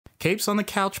Capes on the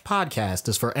Couch podcast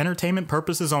is for entertainment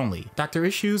purposes only. Dr.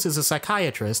 Issues is a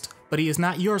psychiatrist, but he is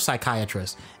not your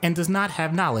psychiatrist and does not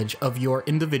have knowledge of your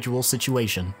individual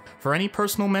situation. For any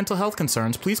personal mental health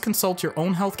concerns, please consult your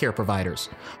own healthcare providers.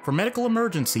 For medical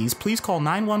emergencies, please call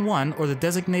 911 or the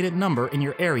designated number in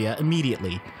your area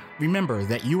immediately. Remember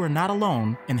that you are not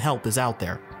alone and help is out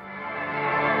there.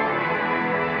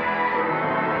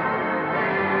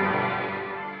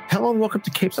 Hello and welcome to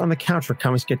Capes on the Couch, where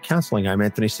comics get counseling. I'm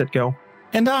Anthony Sitko.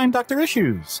 And I'm Dr.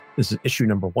 Issues. This is issue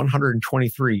number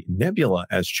 123, Nebula,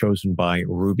 as chosen by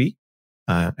Ruby.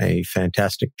 A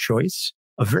fantastic choice.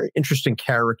 A very interesting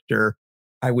character.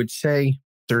 I would say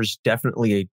there's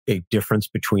definitely a difference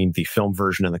between the film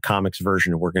version and the comics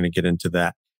version, and we're going to get into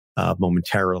that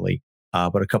momentarily.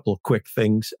 But a couple of quick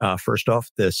things. First off,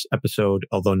 this episode,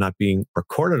 although not being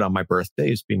recorded on my birthday,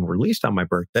 is being released on my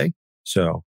birthday.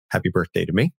 So happy birthday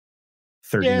to me.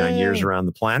 39 years around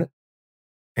the planet.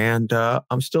 And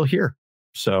I'm still here.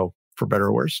 So for better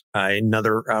or worse,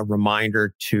 another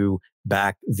reminder to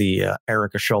back the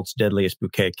Erica Schultz Deadliest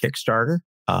Bouquet Kickstarter.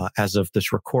 As of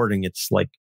this recording, it's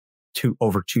like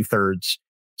over 2/3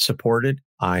 supported.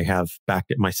 I have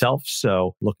backed it myself.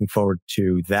 So looking forward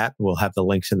to that. We'll have the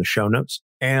links in the show notes.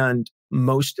 And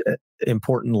most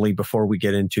importantly, before we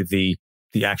get into the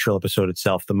actual episode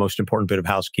itself, the most important bit of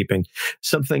housekeeping,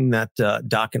 something that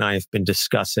Doc and I have been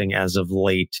discussing as of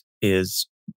late is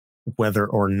whether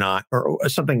or not, or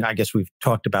something I guess we've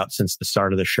talked about since the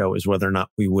start of the show, is whether or not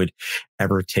we would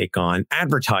ever take on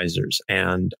advertisers.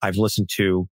 And I've listened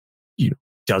to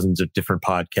dozens of different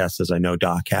podcasts, as I know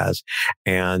Doc has,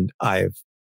 and I've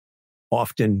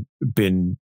often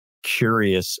been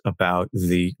curious about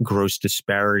the gross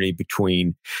disparity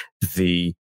between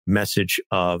the message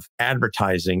of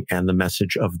advertising and the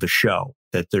message of the show.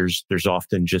 That there's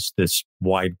often just this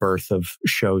wide berth of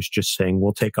shows just saying,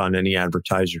 we'll take on any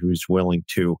advertiser who's willing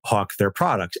to hawk their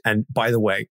products. And by the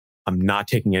way, I'm not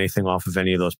taking anything off of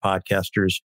any of those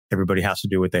podcasters. Everybody has to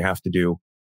do what they have to do.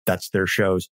 That's their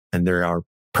shows, and they are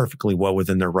perfectly well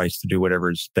within their rights to do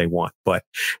whatever they want. But,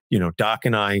 Doc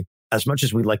and I, as much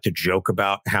as we like to joke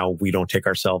about how we don't take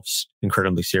ourselves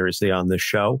incredibly seriously on this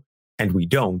show, and we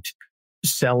don't,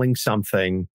 selling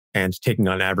something and taking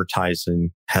on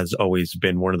advertising has always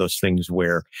been one of those things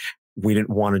where we didn't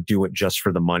want to do it just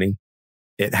for the money.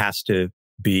 It has to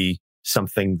be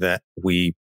something that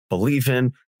we believe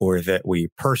in or that we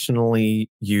personally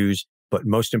use, but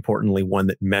most importantly, one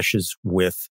that meshes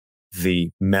with the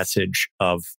message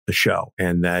of the show.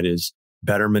 And that is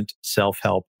betterment,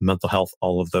 self-help, mental health,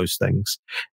 all of those things.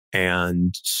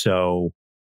 And so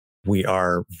we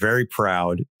are very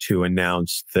proud to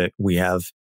announce that we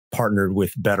have partnered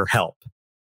with BetterHelp.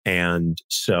 And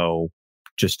so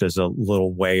just as a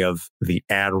little way of the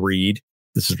ad read,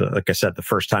 this is, like I said, the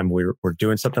first time we're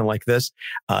doing something like this.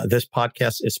 This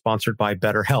podcast is sponsored by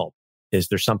BetterHelp. Is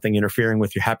there something interfering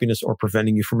with your happiness or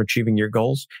preventing you from achieving your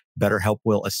goals? BetterHelp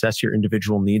will assess your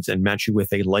individual needs and match you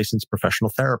with a licensed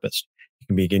professional therapist. You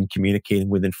can begin communicating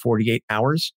within 48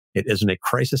 hours. It isn't a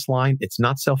crisis line. It's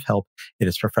not self-help. It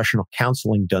is professional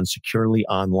counseling done securely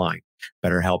online.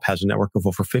 BetterHelp has a network of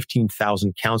over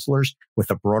 15,000 counselors with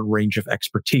a broad range of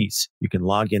expertise. You can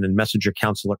log in and message your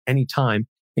counselor anytime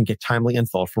and get timely and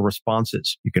thoughtful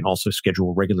responses. You can also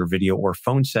schedule regular video or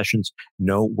phone sessions.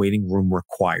 No waiting room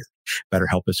required.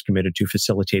 BetterHelp is committed to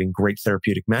facilitating great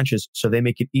therapeutic matches, so they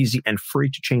make it easy and free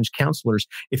to change counselors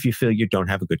if you feel you don't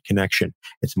have a good connection.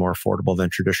 It's more affordable than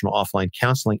traditional offline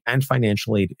counseling, and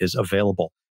financial aid is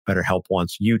available. BetterHelp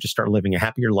wants you to start living a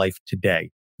happier life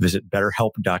today. Visit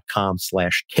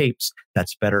betterhelp.com/capes.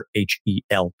 That's better,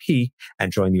 HELP,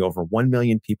 and join the over 1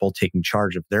 million people taking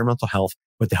charge of their mental health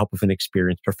with the help of an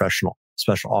experienced professional.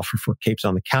 Special offer for Capes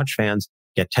on the Couch fans.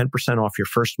 Get 10% off your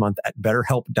first month at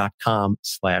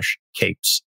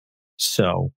betterhelp.com/capes.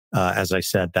 So, as I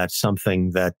said, that's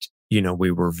something that,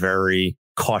 we were very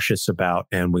cautious about,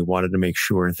 and we wanted to make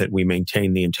sure that we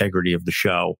maintain the integrity of the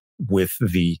show with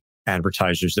the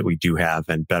advertisers that we do have.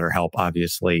 And BetterHelp,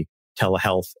 obviously,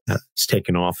 telehealth has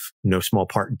taken off, no small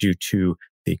part due to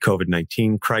the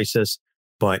COVID-19 crisis,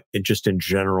 but just in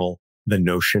general, the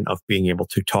notion of being able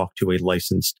to talk to a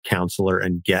licensed counselor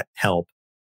and get help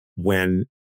when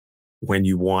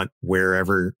you want,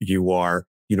 wherever you are.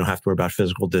 You don't have to worry about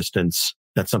physical distance.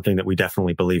 That's something that we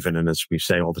definitely believe in. And as we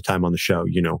say all the time on the show,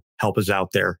 help is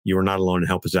out there. You are not alone, and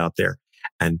help is out there.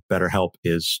 And BetterHelp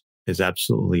is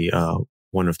absolutely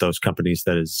one of those companies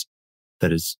that is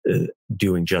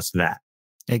doing just that.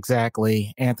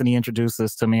 Exactly. Anthony introduced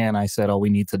this to me and I said,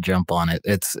 we need to jump on it.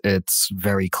 It's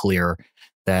very clear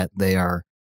that they are,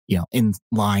 in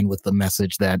line with the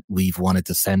message that we've wanted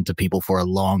to send to people for a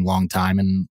long, long time.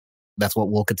 And that's what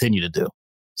we'll continue to do.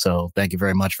 So thank you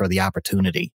very much for the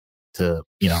opportunity to,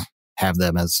 have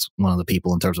them as one of the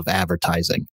people in terms of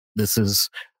advertising. This is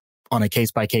on a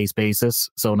case-by-case basis.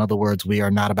 So in other words, we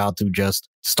are not about to just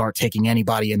start taking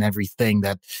anybody and everything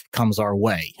that comes our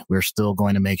way. We're still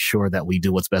going to make sure that we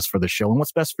do what's best for the show and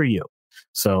what's best for you.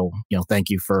 So, thank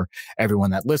you for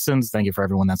everyone that listens. Thank you for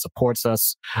everyone that supports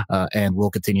us. And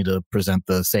we'll continue to present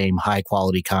the same high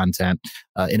quality content,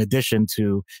 in addition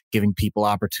to giving people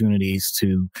opportunities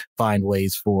to find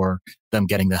ways for them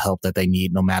getting the help that they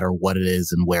need, no matter what it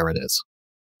is and where it is.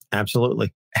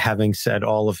 Absolutely. Having said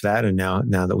all of that, and now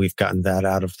that we've gotten that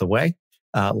out of the way,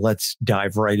 let's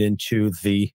dive right into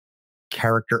the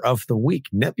character of the week,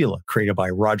 Nebula, created by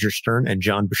Roger Stern and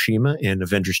John Buscema in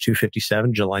Avengers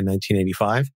 257, July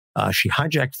 1985. She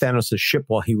hijacked Thanos' ship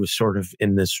while he was sort of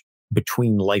in this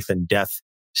between life and death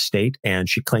state, and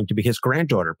she claimed to be his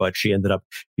granddaughter, but she ended up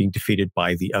being defeated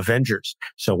by the Avengers.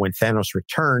 So when Thanos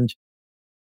returned,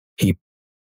 he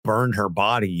burned her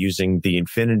body using the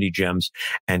Infinity Gems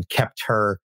and kept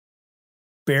her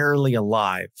barely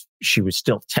alive. She was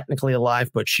still technically alive,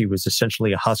 but she was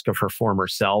essentially a husk of her former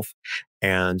self.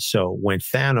 And so when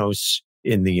Thanos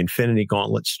in the Infinity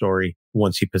Gauntlet story,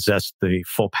 once he possessed the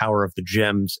full power of the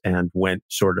gems and went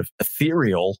sort of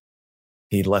ethereal,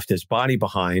 he left his body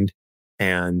behind,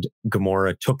 and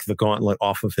Gamora took the gauntlet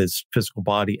off of his physical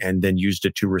body and then used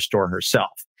it to restore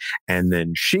herself. And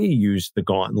then she used the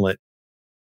gauntlet,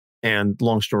 and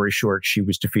long story short, she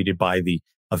was defeated by the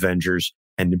Avengers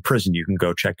and imprisoned. You can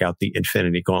go check out the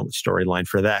Infinity Gauntlet storyline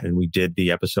for that. And we did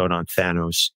the episode on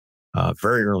Thanos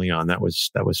very early on. That was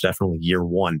definitely year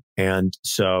one. And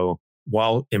so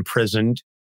while imprisoned,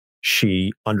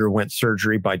 she underwent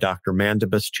surgery by Dr.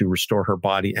 Mandibus to restore her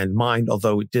body and mind,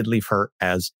 although it did leave her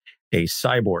as a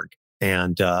cyborg.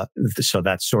 And so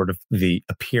that's sort of the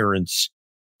appearance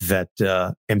that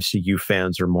MCU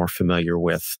fans are more familiar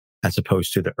with, as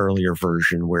opposed to the earlier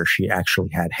version where she actually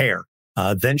had hair.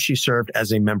 Then she served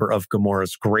as a member of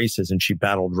Gamora's Graces, and she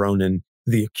battled Ronan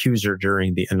the Accuser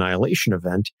during the Annihilation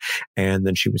event. And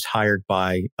then she was hired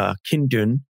by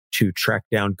Kindun to track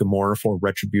down Gamora for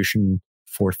retribution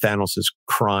for Thanos'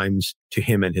 crimes to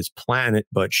him and his planet,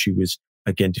 but she was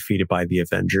again defeated by the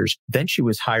Avengers. Then she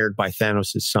was hired by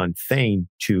Thanos' son Thane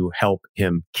to help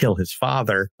him kill his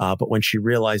father. But when she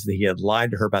realized that he had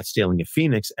lied to her about stealing a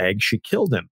Phoenix egg, she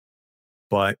killed him.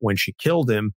 But when she killed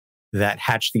him, that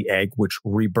hatched the egg, which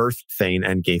rebirthed Thane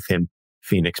and gave him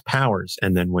Phoenix powers.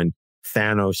 And then when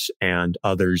Thanos and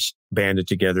others banded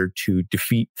together to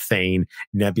defeat Thane,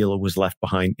 Nebula was left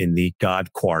behind in the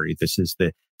God Quarry. This is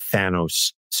the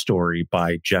Thanos story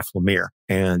by Jeff Lemire.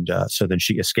 And so then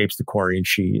she escapes the quarry and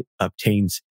she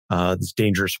obtains this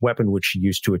dangerous weapon, which she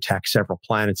used to attack several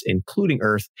planets, including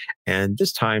Earth. And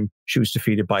this time she was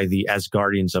defeated by the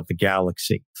Asgardians of the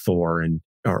galaxy, Thor and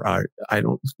I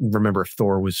don't remember if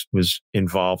Thor was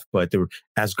involved, but there were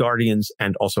Asgardians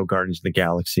and also Guardians of the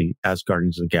Galaxy,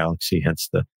 Asgardians of the Galaxy, hence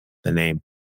the name.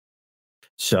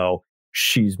 So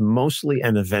she's mostly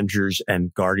an Avengers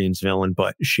and Guardians villain,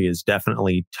 but she is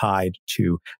definitely tied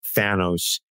to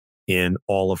Thanos in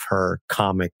all of her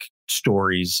comic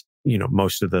stories.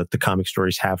 Most of the comic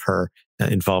stories have her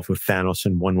involved with Thanos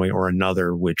in one way or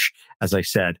another, which, as I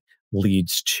said,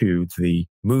 leads to the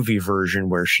movie version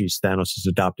where she's Thanos'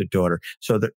 adopted daughter.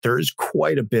 So there is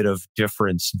quite a bit of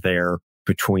difference there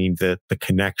between the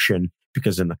connection,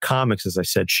 because in the comics, as I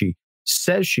said, she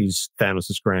says she's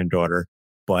Thanos' granddaughter,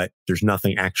 but there's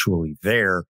nothing actually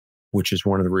there, which is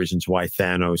one of the reasons why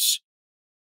Thanos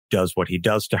does what he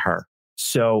does to her.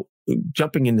 So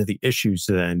jumping into the issues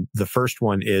then, the first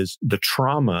one is the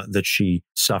trauma that she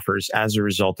suffers as a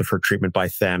result of her treatment by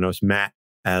Thanos. Matt,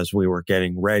 as we were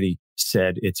getting ready,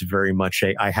 said it's very much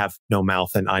I have no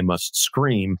mouth and I must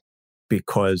scream,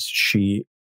 because she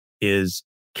is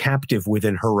captive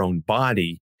within her own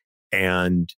body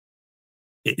and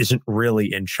isn't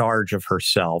really in charge of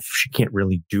herself. She can't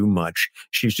really do much.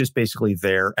 She's just basically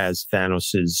there as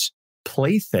Thanos's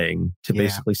plaything to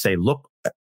basically say,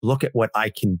 look at what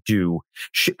I can do.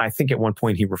 I think at one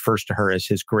point he refers to her as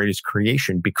his greatest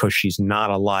creation because she's not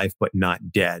alive, but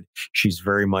not dead. She's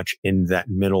very much in that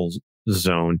middle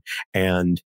zone.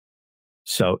 And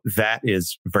so that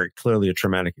is very clearly a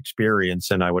traumatic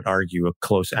experience. And I would argue a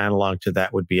close analog to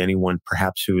that would be anyone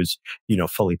perhaps who is,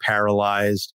 fully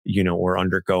paralyzed, or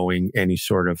undergoing any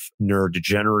sort of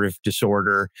neurodegenerative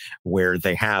disorder where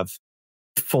they have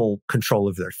full control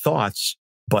of their thoughts,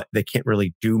 but they can't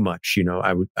really do much.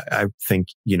 I think,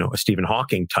 a Stephen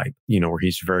Hawking type, where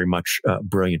he's very much a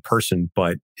brilliant person,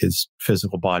 but his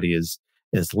physical body is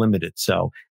limited. So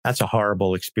that's a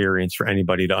horrible experience for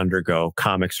anybody to undergo,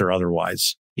 comics or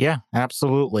otherwise. Yeah,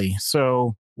 absolutely.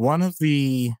 So, one of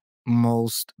the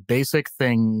most basic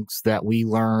things that we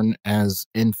learn as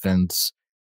infants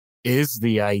is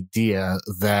the idea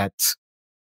that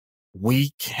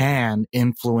we can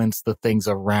influence the things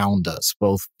around us,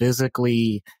 both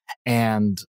physically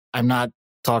and I'm not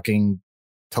talking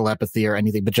telepathy or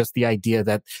anything, but just the idea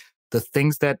that the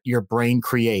things that your brain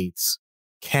creates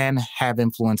can have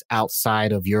influence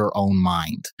outside of your own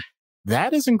mind.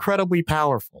 That is incredibly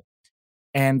powerful.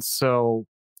 And so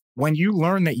when you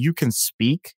learn that you can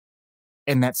speak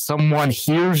and that someone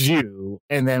hears you,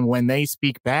 and then when they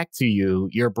speak back to you,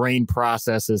 your brain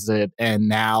processes it, and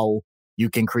now you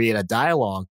can create a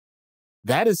dialogue,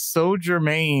 that is so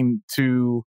germane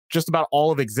to just about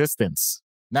all of existence,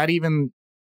 not even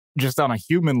just on a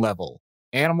human level.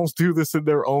 Animals do this in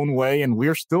their own way, and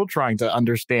we're still trying to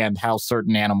understand how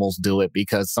certain animals do it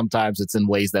because sometimes it's in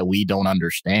ways that we don't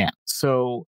understand.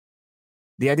 So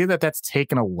the idea that that's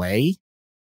taken away,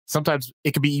 sometimes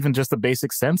it could be even just the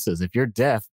basic senses. If you're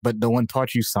deaf, but no one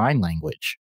taught you sign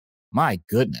language, my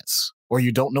goodness, or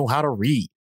you don't know how to read.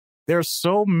 There's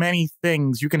so many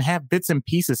things. You can have bits and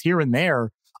pieces here and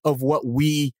there of what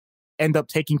we end up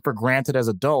taking for granted as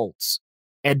adults.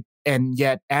 And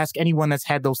yet ask anyone that's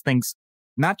had those things,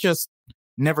 not just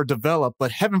never developed,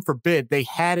 but heaven forbid they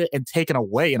had it and taken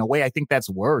away. In a way, I think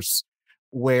that's worse,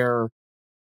 where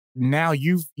now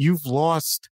you've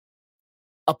lost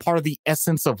a part of the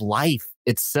essence of life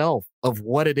itself, of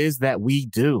what it is that we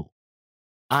do.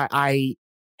 I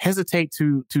hesitate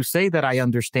to say that I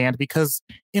understand because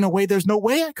in a way there's no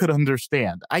way I could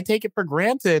understand. I take it for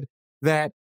granted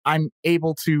that I'm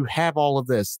able to have all of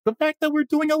this. The fact that we're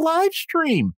doing a live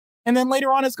stream and then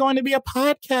later on it's going to be a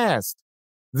podcast.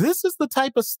 This is the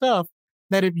type of stuff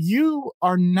that if you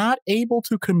are not able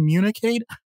to communicate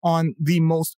on the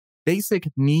most basic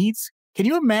needs, can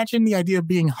you imagine the idea of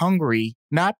being hungry,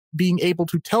 not being able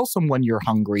to tell someone you're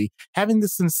hungry, having the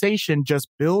sensation just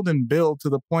build and build to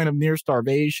the point of near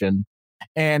starvation,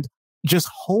 and just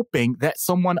hoping that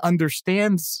someone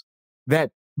understands that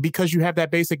because you have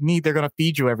that basic need, they're going to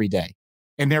feed you every day.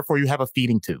 And therefore, you have a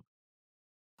feeding tube.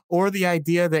 Or the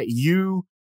idea that you,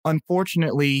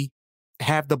 unfortunately,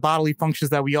 have the bodily functions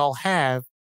that we all have,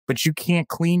 but you can't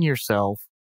clean yourself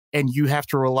and you have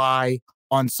to rely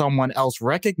on someone else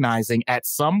recognizing at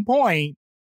some point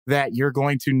that you're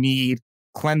going to need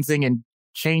cleansing and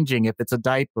changing if it's a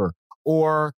diaper,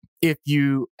 or if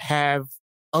you have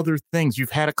other things,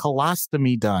 you've had a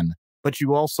colostomy done, but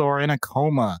you also are in a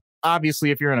coma.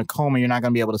 Obviously, if you're in a coma, you're not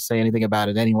going to be able to say anything about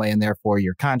it anyway, and therefore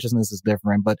your consciousness is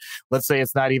different. But let's say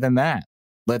it's not even that.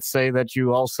 Let's say that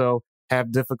you also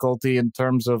have difficulty in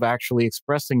terms of actually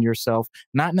expressing yourself,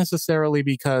 not necessarily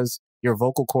because your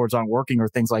vocal cords aren't working or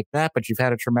things like that, but you've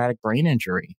had a traumatic brain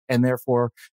injury and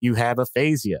therefore you have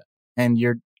aphasia and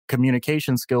your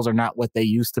communication skills are not what they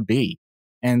used to be.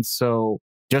 And so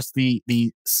just the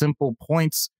simple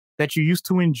points that you used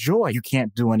to enjoy, you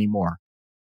can't do anymore.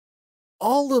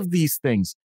 All of these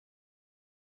things,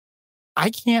 I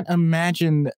can't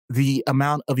imagine the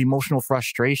amount of emotional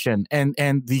frustration and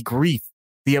the grief,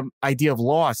 the idea of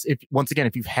loss. If once again,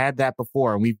 if you've had that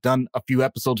before, and we've done a few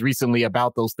episodes recently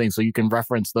about those things, so you can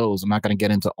reference those. I'm not going to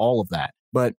get into all of that,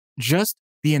 but just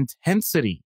the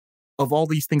intensity of all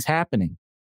these things happening,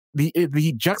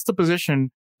 the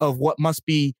juxtaposition of what must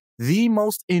be the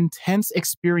most intense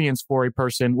experience for a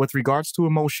person with regards to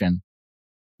emotion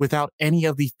without any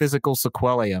of the physical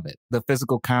sequelae of it, the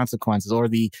physical consequences, or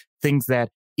the things that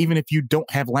even if you don't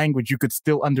have language, you could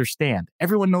still understand.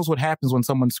 Everyone knows what happens when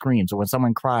someone screams or when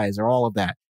someone cries or all of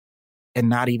that. And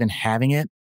not even having it,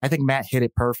 I think Matt hit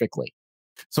it perfectly.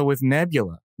 So with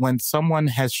Nebula, when someone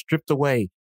has stripped away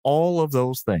all of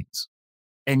those things,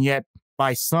 and yet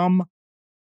by some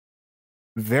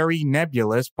very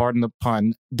nebulous, pardon the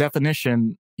pun,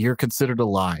 definition, you're considered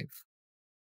alive.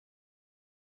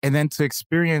 And then to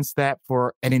experience that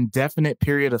for an indefinite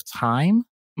period of time,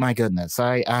 my goodness,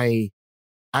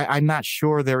 I'm not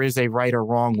sure there is a right or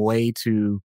wrong way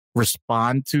to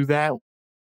respond to that.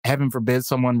 Heaven forbid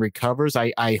someone recovers.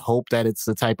 I hope that it's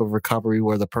the type of recovery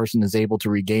where the person is able to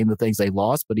regain the things they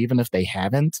lost. But even if they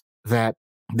haven't, that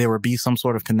there would be some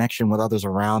sort of connection with others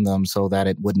around them so that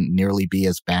it wouldn't nearly be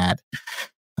as bad.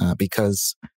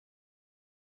 Because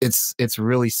it's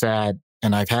really sad.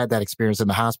 And I've had that experience in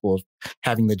the hospital,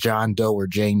 having the John Doe or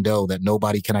Jane Doe that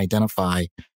nobody can identify.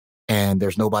 And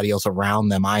there's nobody else around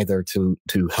them either to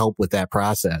help with that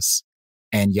process.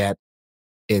 And yet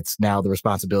it's now the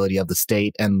responsibility of the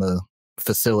state and the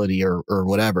facility or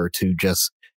whatever to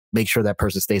just make sure that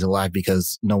person stays alive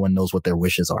because no one knows what their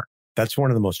wishes are. That's one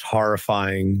of the most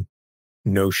horrifying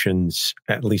notions,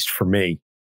 at least for me,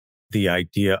 the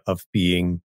idea of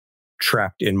being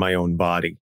trapped in my own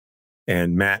body.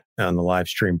 And Matt on the live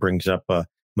stream brings up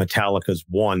Metallica's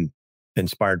One,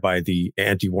 inspired by the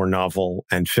anti-war novel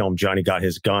and film Johnny Got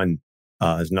His Gun,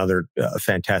 is another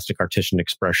fantastic artistic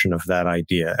expression of that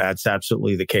idea. That's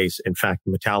absolutely the case. In fact,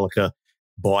 Metallica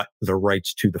bought the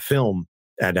rights to the film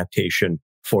adaptation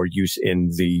for use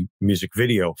in the music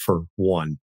video for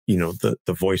One. You know, the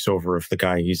voiceover of the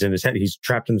guy, he's in his head, he's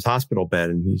trapped in his hospital bed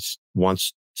and he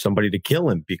wants somebody to kill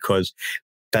him because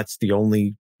that's the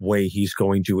only way he's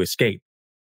going to escape.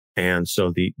 And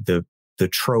so the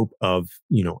trope of,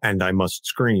 you know, and I must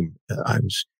scream. I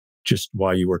was just,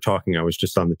 while you were talking, I was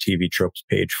just on the TV tropes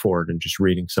page for it and just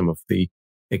reading some of the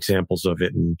examples of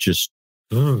it and just,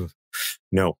 no,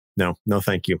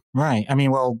 thank you. Right. I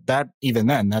mean, well, that even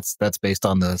then, that's based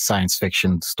on the science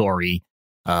fiction story,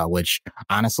 which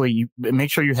honestly, you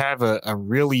make sure you have a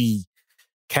really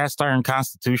cast iron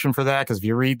constitution for that. Because if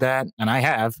you read that, and I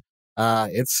have,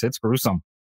 it's gruesome.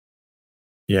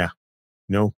 Yeah.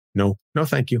 No,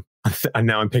 thank you. And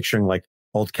now I'm picturing like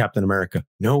old Captain America.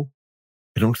 No,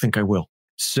 I don't think I will.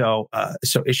 So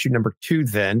issue number 2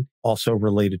 then, also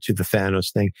related to the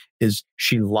Thanos thing, is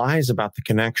she lies about the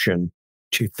connection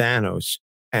to Thanos.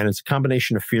 And it's a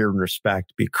combination of fear and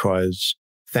respect because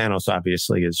Thanos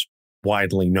obviously is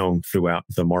widely known throughout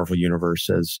the Marvel universe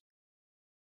as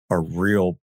a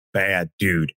real bad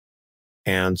dude.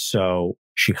 And so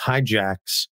she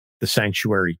hijacks the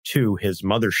Sanctuary to his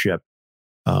mothership.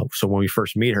 So when we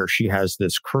first meet her, she has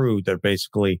this crew that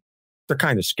basically, they're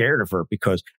kind of scared of her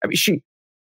because, I mean,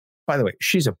 by the way,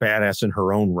 she's a badass in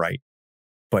her own right,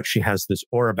 but she has this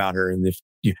aura about her. And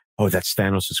that's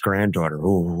Thanos' granddaughter.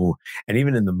 Ooh. And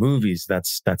even in the movies,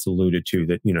 that's alluded to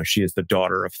that, you know, she is the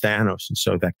daughter of Thanos. And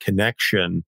so that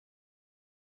connection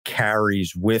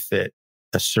carries with it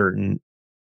a certain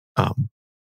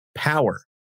power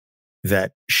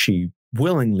that she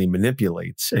willingly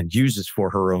manipulates and uses for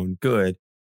her own good,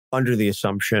 under the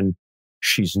assumption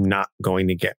she's not going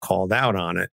to get called out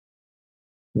on it,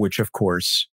 which of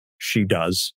course she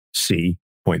does. See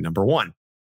point number 1.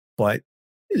 But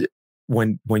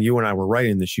when you and I were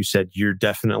writing this, you said you're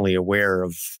definitely aware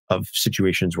of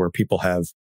situations where people have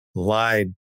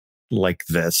lied like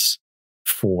this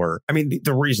for, I mean,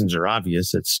 the reasons are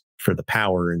obvious. It's for the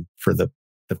power and for the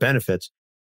benefits.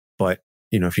 But,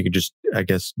 you know, if you could just, I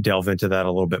guess, delve into that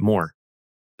a little bit more.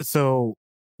 So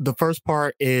the first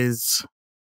part is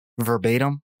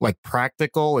verbatim, like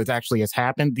practical. It actually has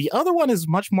happened. The other one is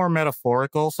much more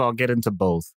metaphorical. So I'll get into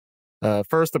both.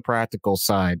 First, the practical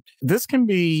side. This can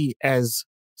be as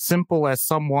simple as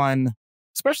someone,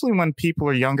 especially when people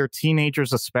are younger,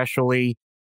 teenagers especially,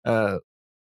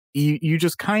 you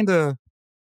just kind of,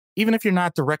 even if you're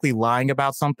not directly lying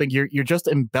about something, you're just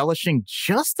embellishing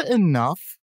just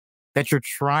enough that you're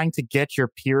trying to get your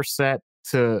peer set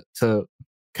to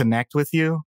connect with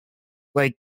you.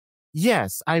 Like,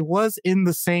 yes, I was in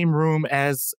the same room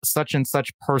as such and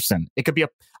such person. It could be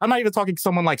I'm not even talking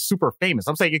someone like super famous.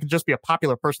 I'm saying it could just be a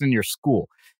popular person in your school.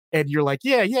 And you're like,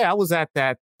 yeah, I was at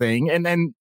that thing. And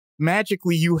then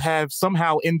magically you have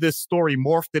somehow in this story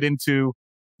morphed it into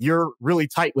you're really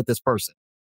tight with this person.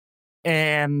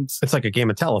 And it's like a game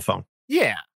of telephone.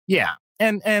 Yeah.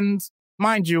 And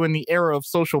mind you, in the era of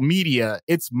social media,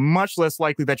 it's much less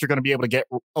likely that you're going to be able to get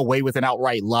away with an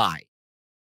outright lie.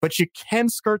 But you can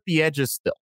skirt the edges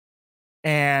still.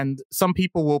 And some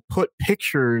people will put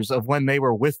pictures of when they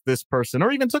were with this person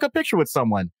or even took a picture with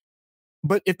someone.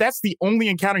 But if that's the only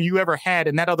encounter you ever had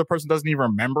and that other person doesn't even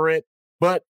remember it,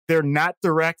 but they're not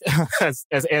direct, as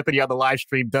Anthony on the live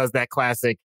stream does that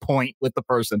classic point with the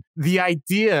person, the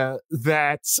idea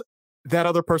that that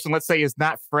other person, let's say, is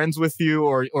not friends with you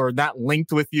or not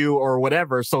linked with you or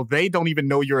whatever, so they don't even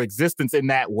know your existence in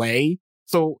that way.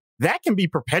 So that can be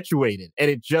perpetuated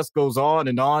and it just goes on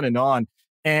and on and on.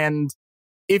 And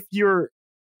if you're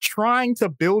trying to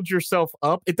build yourself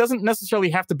up, it doesn't necessarily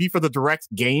have to be for the direct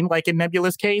gain, like in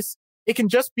Nebula's case. It can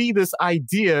just be this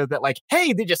idea that like,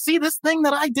 hey, did you see this thing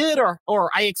that I did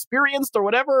or I experienced or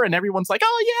whatever? And everyone's like,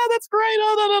 oh yeah, that's great.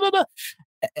 Oh, no, no,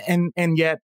 no. And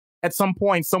yet at some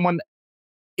point, someone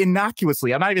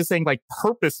innocuously, I'm not even saying like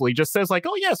purposely, just says like,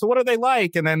 oh yeah, so what are they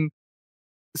like? And then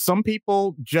some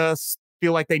people just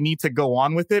feel like they need to go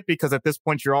on with it because at this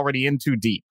point you're already in too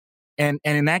deep. And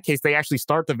in that case, they actually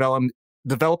start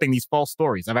developing these false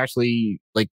stories. I've actually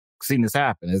like seen this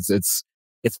happen. It's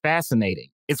fascinating.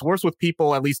 It's worse with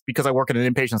people, at least because I work in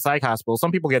an inpatient psych hospital.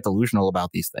 Some people get delusional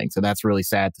about these things, and that's really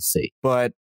sad to see.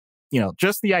 But, you know,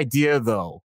 just the idea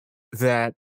though,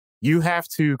 that you have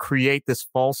to create this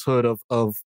falsehood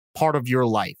of part of your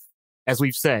life. As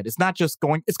we've said, it's not just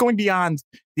it's going beyond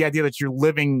the idea that you're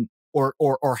living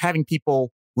or having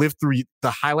people live through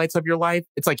the highlights of your life,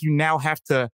 it's like you now have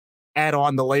to add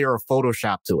on the layer of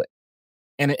Photoshop to it.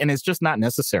 And it's just not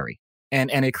necessary. And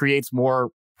it creates more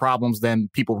problems than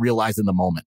people realize in the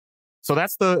moment. So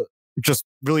that's the just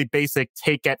really basic,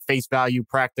 take at face value,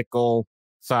 practical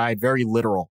side, very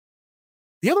literal.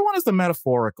 The other one is the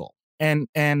metaphorical.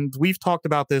 And we've talked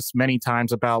about this many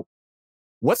times about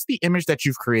what's the image that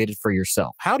you've created for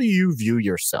yourself? How do you view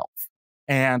yourself?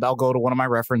 And I'll go to one of my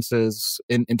references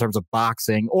in terms of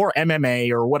boxing or MMA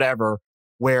or whatever,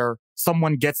 where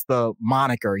someone gets the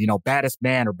moniker, baddest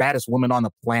man or baddest woman on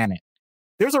the planet.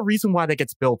 There's a reason why that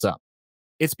gets built up.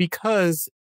 It's because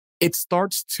it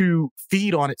starts to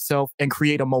feed on itself and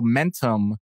create a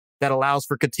momentum that allows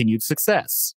for continued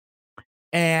success.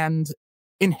 And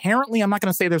inherently, I'm not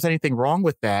going to say there's anything wrong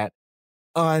with that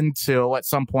until at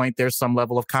some point there's some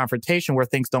level of confrontation where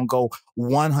things don't go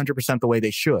 100% the way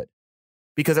they should.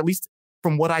 Because at least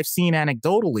from what I've seen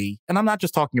anecdotally, and I'm not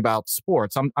just talking about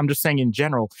sports, I'm just saying in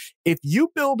general, if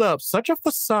you build up such a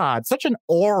facade, such an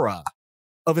aura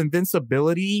of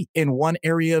invincibility in one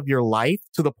area of your life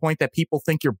to the point that people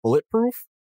think you're bulletproof,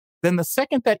 then the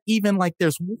second that even like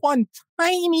there's one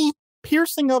tiny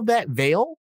piercing of that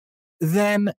veil,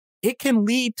 then it can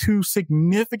lead to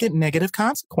significant negative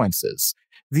consequences.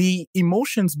 The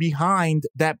emotions behind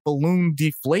that balloon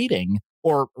deflating,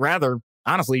 or rather,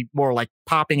 honestly, more like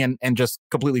popping and just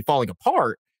completely falling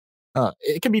apart,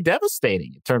 it can be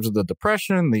devastating in terms of the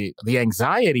depression, the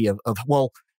anxiety of,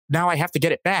 well, now I have to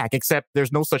get it back, except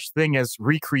there's no such thing as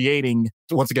recreating,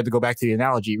 once again, to go back to the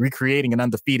analogy, recreating an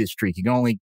undefeated streak. You can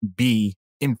only be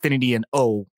infinity and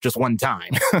O just one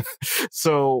time.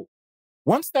 So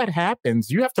once that happens,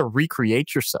 you have to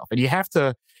recreate yourself, and you have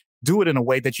to do it in a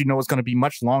way that you know is going to be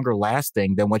much longer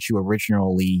lasting than what you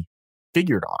originally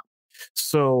figured on.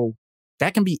 So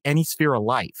that can be any sphere of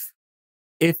life.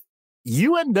 If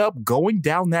you end up going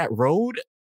down that road,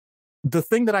 the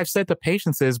thing that I've said to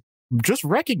patients is just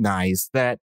recognize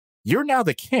that you're now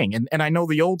the king. And I know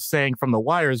the old saying from The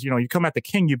Wires, you come at the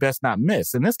king, you best not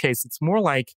miss. In this case, it's more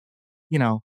like,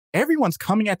 everyone's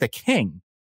coming at the king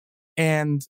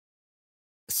and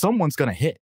someone's going to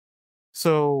hit.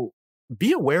 So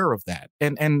be aware of that.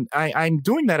 And I'm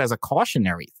doing that as a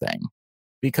cautionary thing,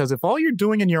 because if all you're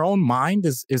doing in your own mind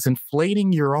is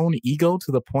inflating your own ego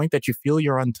to the point that you feel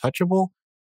you're untouchable,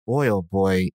 boy, oh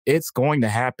boy, it's going to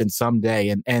happen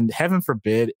someday. And heaven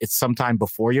forbid it's sometime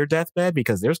before your deathbed,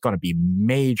 because there's going to be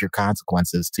major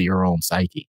consequences to your own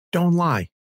psyche. Don't lie.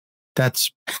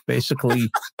 That's basically,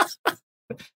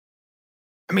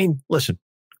 listen,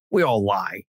 we all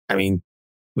lie.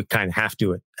 We kind of have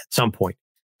to at some point.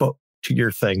 But to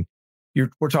your thing,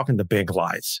 we're talking the big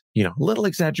lies, little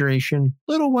exaggeration,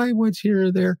 little white woods here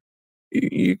or there.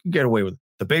 You can get away with it.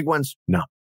 The big ones, no,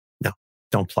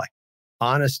 don't play.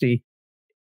 Honesty,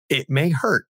 it may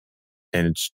hurt,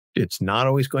 and it's not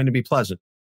always going to be pleasant,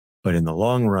 but in the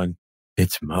long run,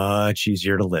 it's much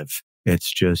easier to live.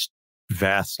 It's just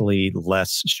vastly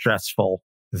less stressful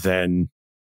than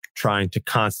trying to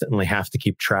constantly have to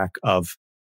keep track of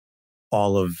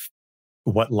all of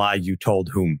what lie you told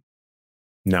whom.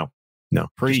 No.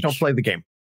 Preach. Just don't play the game.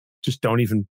 Just don't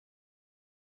even.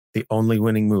 The only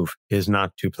winning move is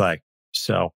not to play.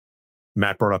 So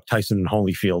Matt brought up Tyson and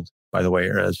Holyfield, by the way,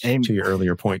 as to your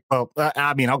earlier point. Well,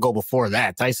 I'll go before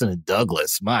that. Tyson and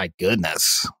Douglas. My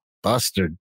goodness. Buster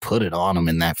put it on him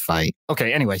in that fight.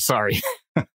 Okay, anyway, sorry.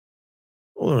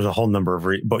 Well, there's a whole number of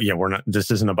but yeah,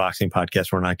 this isn't a boxing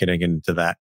podcast. We're not getting into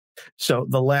that. So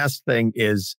the last thing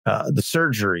is the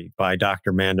surgery by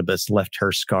Dr. Mandibus left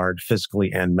her scarred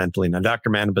physically and mentally. Now, Dr.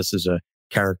 Mandibus is a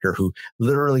character who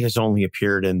literally has only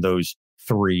appeared in those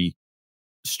three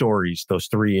stories, those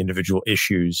three individual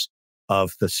issues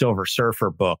of the Silver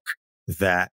Surfer book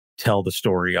that tell the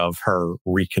story of her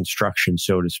reconstruction,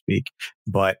 so to speak.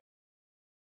 But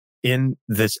in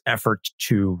this effort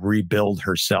to rebuild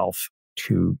herself,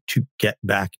 to get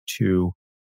back to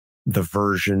the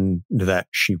version that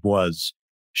she was,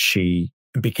 she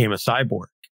became a cyborg.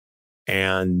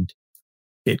 And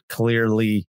it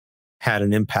clearly had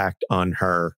an impact on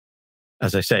her,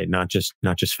 as I say, not just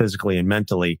physically and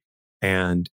mentally.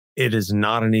 And it is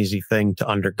not an easy thing to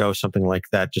undergo something like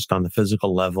that just on the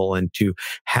physical level, and to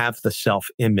have the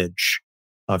self-image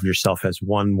of yourself as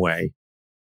one way,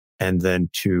 and then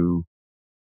to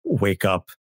wake up,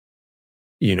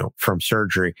 from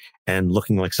surgery and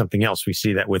looking like something else. We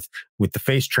see that with the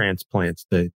face transplants,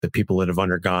 the people that have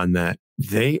undergone that,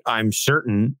 I'm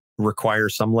certain, require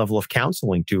some level of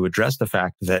counseling to address the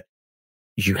fact that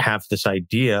you have this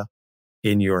idea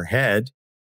in your head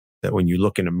that when you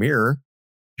look in a mirror,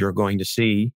 you're going to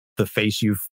see the face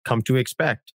you've come to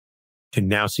expect. to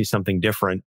now see something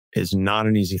different is not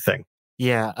an easy thing.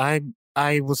 Yeah,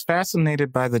 I was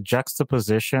fascinated by the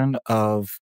juxtaposition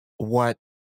of what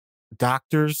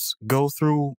doctors go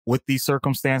through with these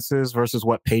circumstances versus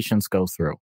what patients go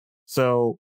through.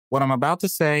 So, what I'm about to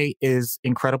say is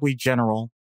incredibly general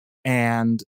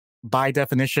and by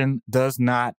definition does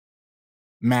not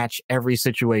match every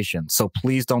situation. So,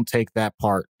 please don't take that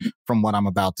part from what I'm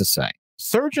about to say.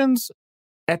 Surgeons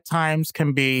at times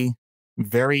can be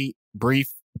very brief,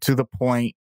 to the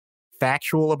point,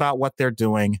 factual about what they're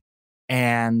doing,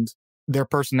 and their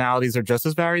personalities are just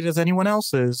as varied as anyone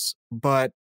else's.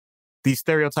 But the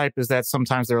stereotype is that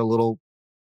sometimes they're a little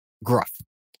gruff.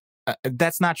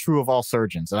 That's not true of all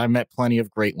surgeons. And I've met plenty of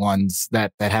great ones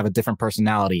that have a different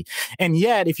personality. And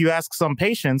yet, if you ask some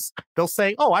patients, they'll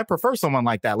say, oh, I prefer someone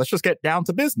like that. Let's just get down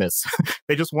to business.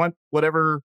 They just want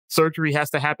whatever surgery has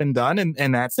to happen done,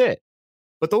 and that's it.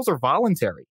 But those are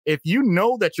voluntary. If you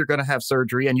know that you're going to have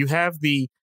surgery and you have the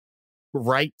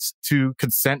right to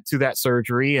consent to that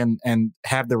surgery and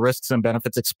have the risks and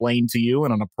benefits explained to you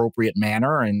in an appropriate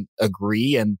manner and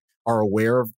agree and are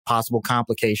aware of possible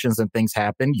complications and things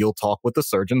happen, you'll talk with the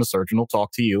surgeon will talk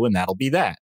to you, and that'll be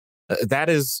that. That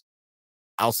is,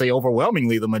 I'll say,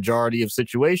 overwhelmingly the majority of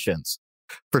situations.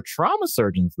 For trauma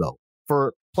surgeons, though,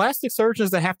 for plastic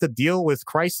surgeons that have to deal with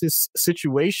crisis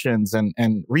situations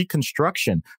and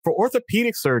reconstruction, for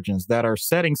orthopedic surgeons that are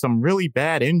setting some really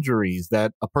bad injuries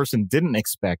that a person didn't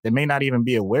expect and may not even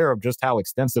be aware of just how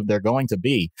extensive they're going to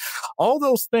be, all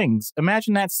those things,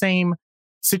 imagine that same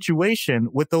situation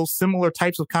with those similar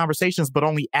types of conversations, but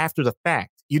only after the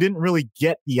fact. You didn't really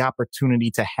get the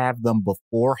opportunity to have them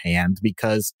beforehand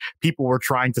because people were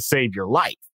trying to save your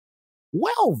life.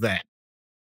 Well, then,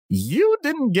 you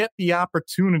didn't get the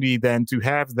opportunity then to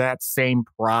have that same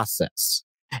process.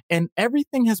 And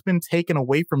everything has been taken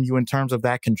away from you in terms of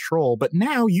that control, but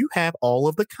now you have all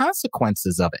of the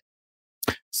consequences of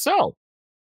it. So,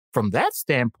 from that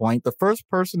standpoint, the first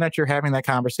person that you're having that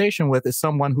conversation with is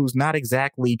someone who's not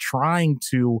exactly trying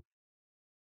to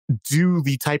do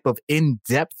the type of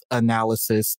in-depth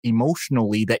analysis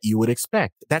emotionally that you would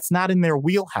expect. That's not in their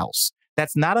wheelhouse.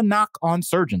 That's not a knock on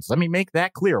surgeons. Let me make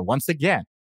that clear once again.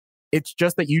 It's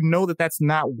just that you know that that's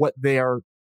not what they are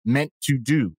meant to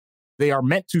do. They are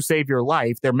meant to save your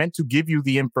life. They're meant to give you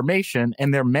the information,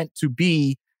 and they're meant to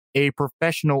be a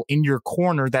professional in your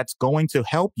corner that's going to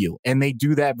help you. And they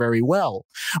do that very well.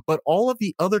 But all of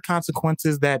the other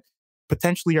consequences that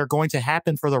potentially are going to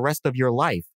happen for the rest of your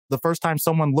life, the first time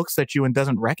someone looks at you and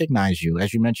doesn't recognize you,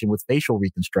 as you mentioned with facial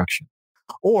reconstruction,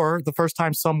 or the first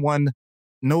time someone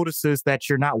notices that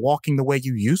you're not walking the way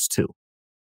you used to,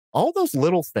 all those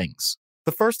little things,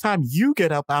 the first time you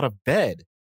get up out of bed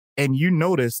and you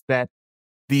notice that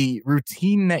the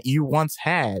routine that you once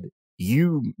had,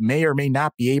 you may or may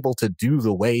not be able to do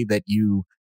the way that you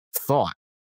thought.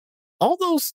 All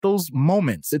those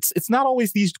moments, it's not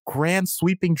always these grand,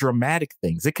 sweeping, dramatic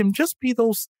things. It can just be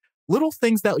those little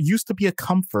things that used to be a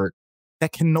comfort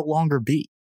that can no longer be.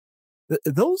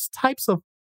 Those types of,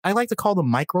 I like to call them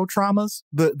micro traumas,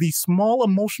 the small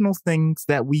emotional things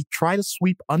that we try to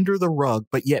sweep under the rug,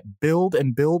 but yet build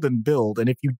and build and build. And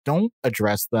if you don't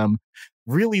address them,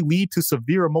 really lead to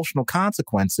severe emotional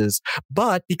consequences.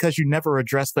 But because you never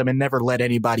address them and never let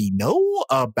anybody know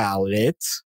about it,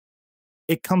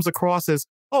 it comes across as,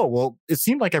 oh, well, it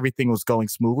seemed like everything was going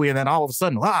smoothly. And then all of a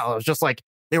sudden, wow, it was just like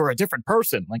they were a different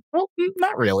person. Like, well,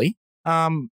 not really. I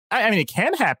mean, it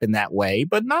can happen that way,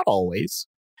 but not always.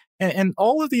 And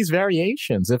all of these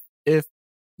variations, if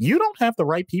you don't have the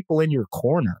right people in your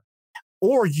corner,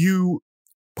 or you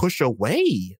push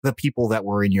away the people that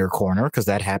were in your corner, because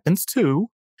that happens too,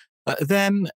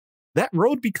 then that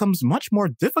road becomes much more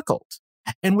difficult.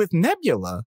 And with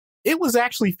Nebula, it was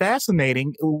actually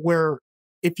fascinating where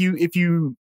if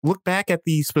you look back at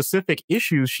the specific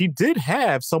issues, she did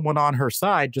have someone on her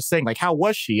side just saying, like, how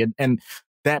was she? And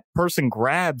that person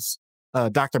grabs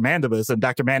Dr. Mandibus, and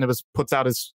Dr. Mandibus puts out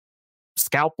his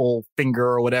scalpel finger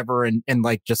or whatever and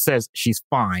like just says she's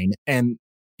fine, and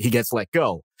he gets let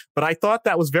go. But I thought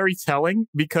that was very telling,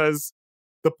 because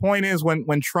the point is when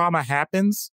trauma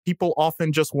happens, people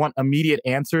often just want immediate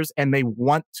answers, and they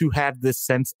want to have this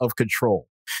sense of control.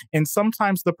 And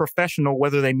sometimes the professional,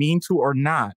 whether they mean to or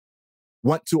not,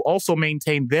 want to also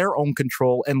maintain their own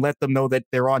control and let them know that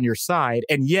they're on your side.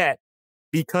 And yet,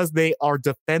 because they are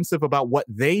defensive about what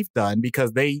they've done,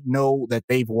 because they know that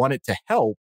they've wanted to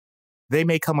help, they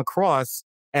may come across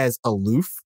as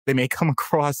aloof. They may come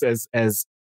across as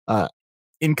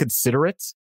inconsiderate,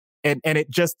 and it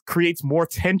just creates more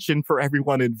tension for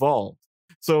everyone involved.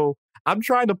 So I'm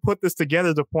trying to put this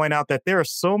together to point out that there are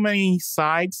so many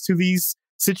sides to these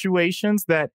situations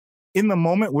that in the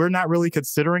moment we're not really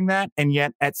considering that. And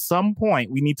yet at some point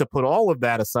we need to put all of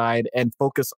that aside and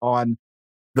focus on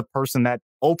the person that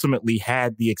ultimately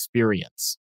had the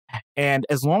experience. And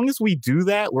as long as we do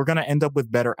that, we're going to end up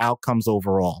with better outcomes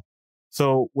overall.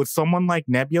 So with someone like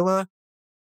Nebula,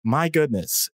 my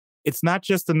goodness, it's not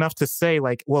just enough to say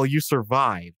like, well, you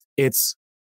survived. It's,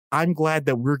 I'm glad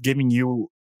that we're giving you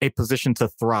a position to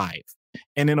thrive.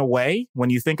 And in a way, when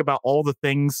you think about all the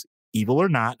things, evil or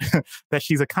not, that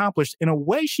she's accomplished, in a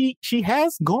way, she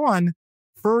has gone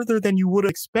further than you would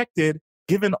have expected,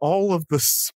 given all of the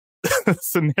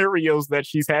scenarios that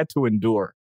she's had to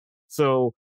endure.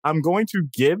 So I'm going to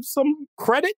give some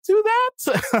credit to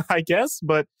that, I guess,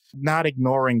 but not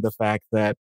ignoring the fact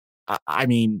that, I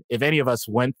mean, if any of us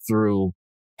went through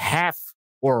half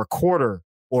or a quarter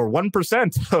or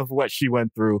 1% of what she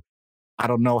went through, I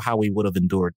don't know how we would have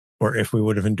endured. Or if we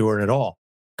would have endured at all.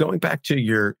 Going back to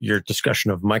your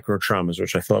discussion of micro traumas,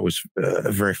 which I thought was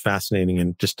very fascinating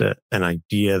and just an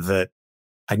idea that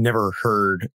I'd never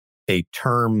heard a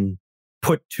term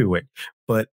put to it.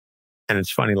 And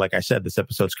it's funny, like I said, this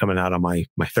episode's coming out on my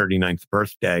 39th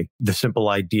birthday. The simple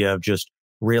idea of just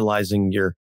realizing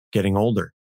you're getting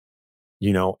older,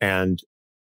 and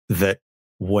that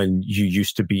when you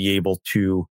used to be able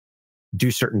to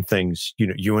do certain things,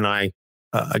 you and I,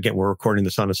 again, we're recording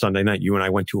this on a Sunday night. You and I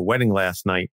went to a wedding last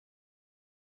night.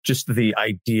 Just the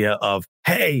idea of,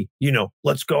 hey,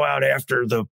 let's go out after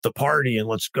the party and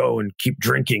let's go and keep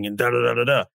drinking and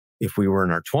da-da-da-da-da. If we were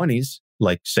in our 20s,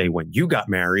 like say when you got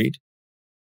married,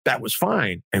 that was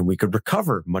fine and we could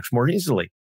recover much more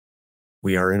easily.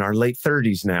 We are in our late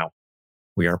 30s now.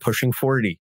 We are pushing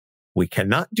 40. We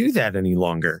cannot do that any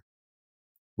longer.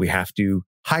 We have to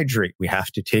hydrate. We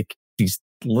have to take these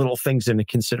little things into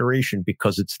consideration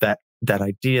because it's that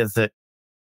idea that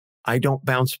I don't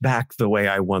bounce back the way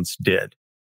I once did.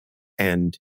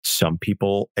 And some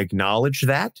people acknowledge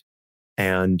that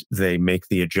and they make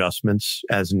the adjustments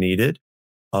as needed.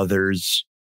 Others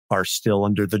are still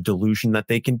under the delusion that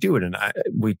they can do it. And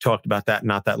we talked about that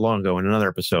not that long ago in another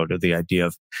episode of the idea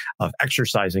of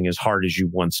exercising as hard as you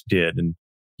once did and,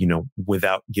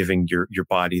 without giving your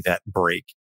body that break.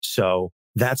 So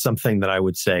that's something that I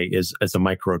would say is as a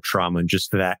micro trauma, and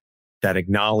just that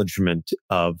acknowledgement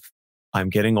of I'm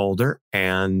getting older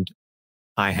and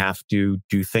I have to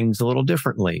do things a little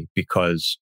differently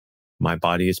because my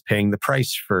body is paying the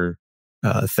price for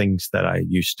things that I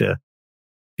used to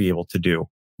be able to do.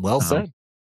 Well said.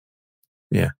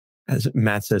 Yeah. As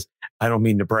Matt says, I don't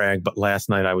mean to brag, but last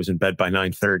night I was in bed by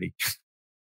 9:30.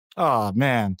 Oh,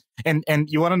 man. And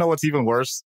you want to know what's even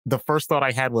worse? The first thought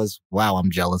I had was, wow, I'm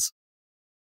jealous.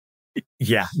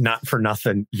 Yeah, not for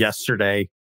nothing. Yesterday,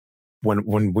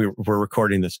 when we were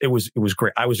recording this, it was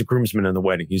great. I was a groomsman in the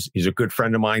wedding. He's a good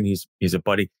friend of mine. He's a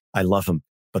buddy. I love him.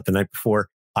 But the night before,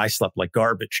 I slept like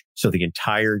garbage. So the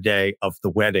entire day of the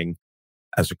wedding,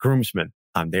 as a groomsman,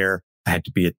 I'm there. I had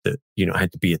to be at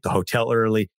the hotel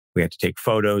early. We had to take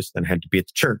photos. Then I had to be at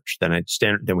the church. Then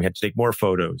then we had to take more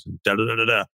photos. And da da da da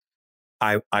da.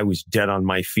 I was dead on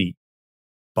my feet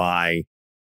by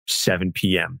 7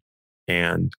 p.m.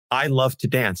 And I love to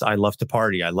dance. I love to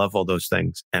party. I love all those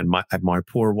things. And my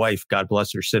poor wife, God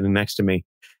bless her, sitting next to me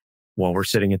while we're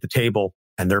sitting at the table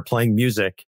and they're playing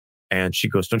music. And she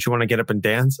goes, "Don't you want to get up and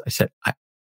dance?" I said,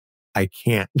 I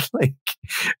can't.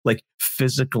 like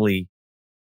physically,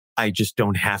 I just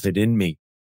don't have it in me.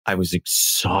 I was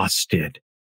exhausted.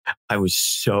 I was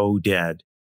so dead.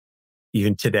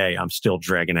 Even today, I'm still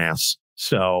dragging ass.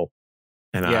 So,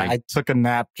 I took a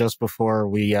nap just before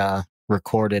we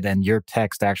recorded, and your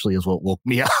text actually is what woke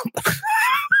me up.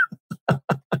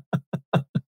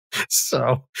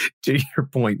 So, to your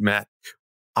point, Matt,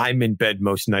 I'm in bed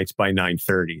most nights by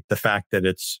 9:30. The fact that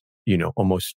it's,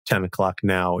 almost 10 o'clock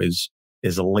now is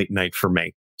a late night for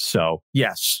me. So,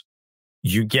 yes,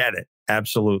 you get it.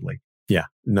 Absolutely. Yeah.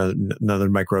 Another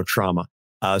micro trauma.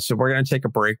 So we're going to take a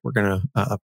break. We're going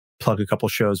to plug a couple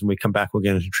shows. When we come back, we'll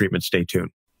get into treatment. Stay tuned.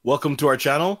 Welcome to our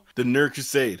channel, The Nerd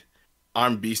Crusade.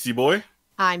 I'm Beastie Boy.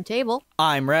 I'm Table.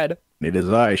 I'm Red. It is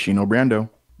I, Shino Brando.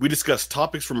 We discuss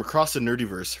topics from across the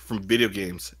nerdiverse, from video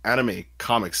games, anime,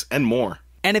 comics, and more.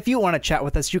 And if you want to chat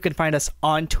with us, you can find us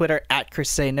on Twitter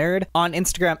 @CrusadeNerd, on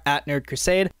Instagram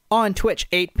 @NerdCrusade, on Twitch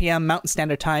 8 p.m. Mountain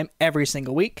Standard Time every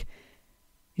single week.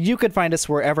 You can find us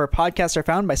wherever podcasts are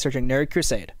found by searching Nerd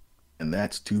Crusade. And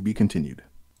that's to be continued.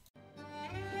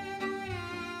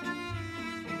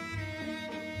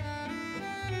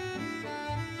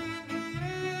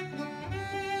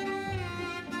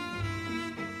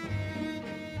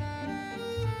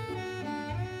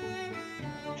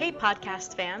 Hey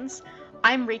podcast fans,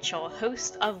 I'm Rachel,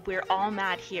 host of We're All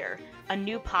Mad Here, a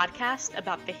new podcast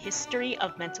about the history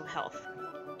of mental health.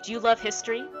 Do you love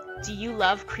history? Do you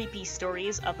love creepy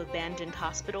stories of abandoned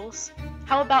hospitals?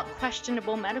 How about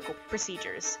questionable medical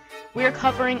procedures? We're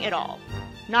covering it all.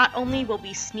 Not only will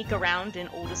we sneak around in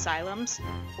old asylums,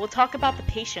 we'll talk about the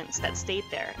patients that stayed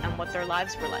there and what their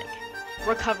lives were like.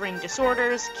 We're covering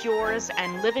disorders, cures,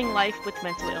 and living life with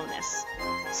mental illness.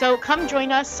 So come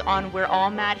join us on We're All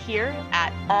Mad Here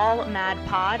at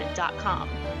allmadpod.com,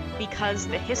 because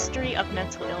the history of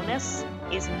mental illness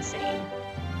is insane.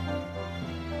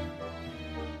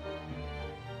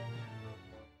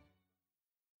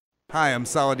 Hi, I'm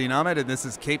Saladin Ahmed, and this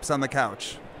is Capes on the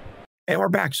Couch. And we're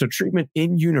back. So treatment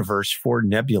in universe for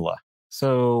Nebula.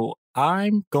 So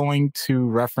I'm going to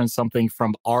reference something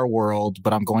from our world,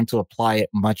 but I'm going to apply it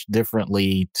much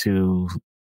differently to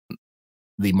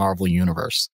the Marvel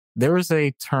Universe. There is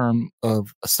a term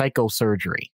of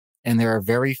psychosurgery, and there are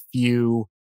very few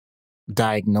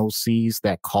diagnoses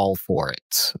that call for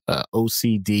it.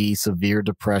 OCD, severe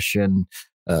depression,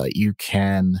 you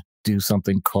can do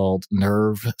something called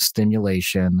nerve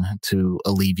stimulation to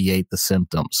alleviate the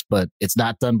symptoms, but it's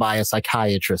not done by a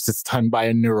psychiatrist. It's done by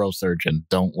a neurosurgeon.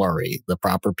 Don't worry. The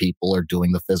proper people are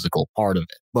doing the physical part of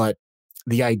it. But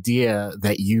the idea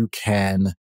that you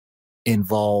can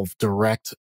involve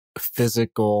direct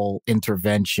physical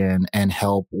intervention and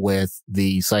help with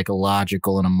the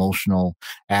psychological and emotional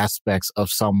aspects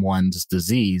of someone's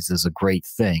disease is a great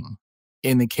thing.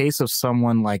 In the case of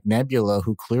someone like Nebula,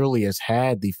 who clearly has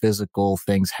had the physical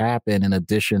things happen in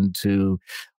addition to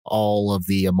all of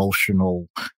the emotional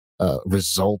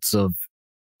results of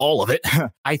all of it,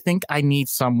 I think I need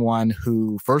someone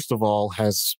who, first of all,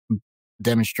 has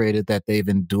demonstrated that they've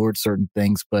endured certain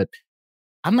things, but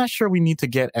I'm not sure we need to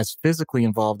get as physically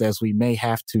involved as we may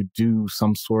have to do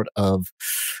some sort of,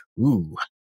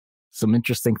 some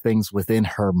interesting things within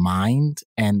her mind,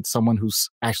 and someone who's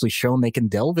actually shown they can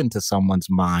delve into someone's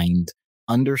mind,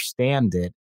 understand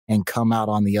it, and come out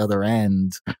on the other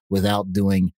end without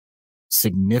doing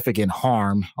significant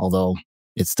harm, although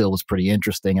it still was pretty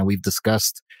interesting. And we've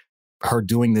discussed her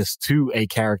doing this to a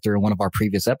character in one of our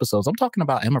previous episodes. I'm talking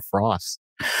about Emma Frost.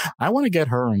 I want to get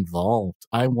her involved.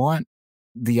 I want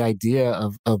the idea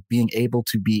of being able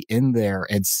to be in there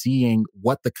and seeing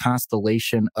what the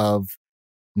constellation of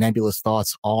Nebula's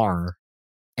thoughts are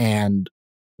and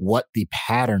what the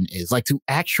pattern is, like to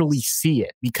actually see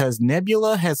it, because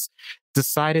Nebula has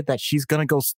decided that she's going to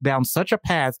go down such a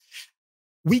path.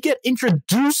 We get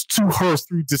introduced to her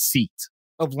through deceit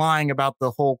of lying about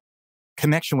the whole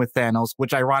connection with Thanos,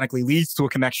 which ironically leads to a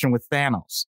connection with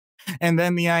Thanos. And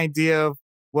then the idea of,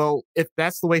 well, if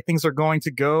that's the way things are going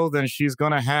to go, then she's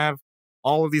going to have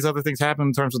all of these other things happen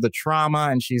in terms of the trauma,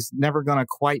 and she's never going to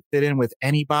quite fit in with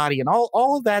anybody and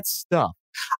all of that stuff.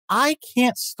 I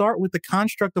can't start with the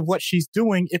construct of what she's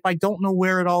doing if I don't know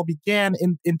where it all began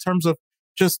in terms of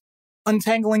just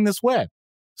untangling this web.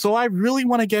 So I really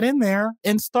want to get in there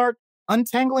and start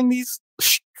untangling these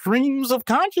streams of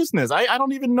consciousness. I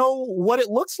don't even know what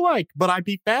it looks like, but I'd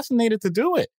be fascinated to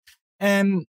do it.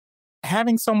 And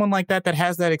having someone like that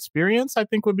has that experience, I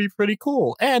think would be pretty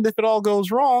cool. And if it all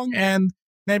goes wrong and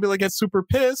Nebula gets super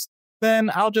pissed, then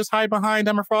I'll just hide behind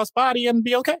Emma Frost's body and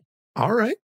be okay. All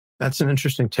right. That's an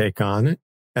interesting take on it.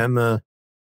 Emma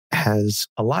has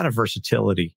a lot of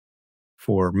versatility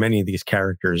for many of these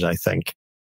characters, I think.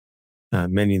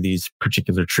 Many of these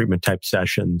particular treatment type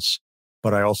sessions.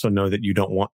 But I also know that you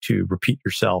don't want to repeat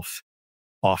yourself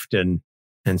often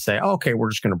and say, oh, okay, we're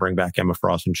just going to bring back Emma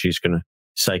Frost and she's going to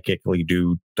psychically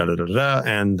do da-da-da-da,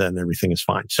 and then everything is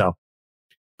fine. So,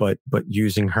 but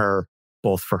using her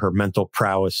both for her mental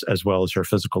prowess as well as her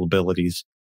physical abilities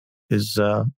is,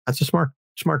 that's a smart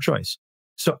choice.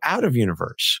 So out of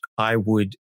universe, I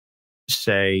would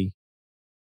say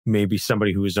maybe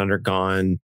somebody who has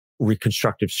undergone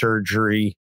reconstructive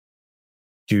surgery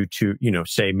due to,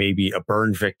 say maybe a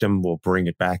burn victim, will bring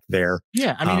it back there.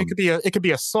 Yeah. I mean, it could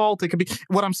be assault. It could be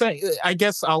what I'm saying. I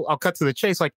guess I'll cut to the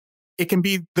chase. Like, it can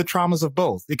be the traumas of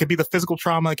both. It could be the physical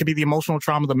trauma. It could be the emotional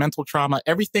trauma, the mental trauma,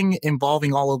 everything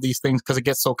involving all of these things, because it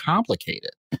gets so complicated.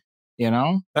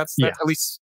 That's at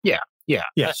least, yeah.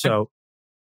 So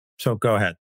go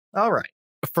ahead. All right.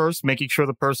 First, making sure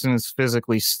the person is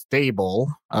physically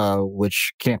stable,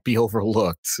 which can't be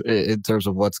overlooked in terms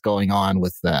of what's going on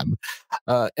with them,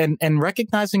 and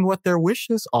recognizing what their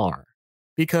wishes are,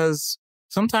 because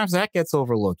sometimes that gets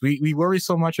overlooked. We worry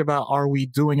so much about, are we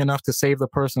doing enough to save the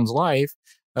person's life?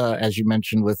 As you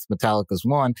mentioned with Metallica's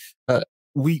one,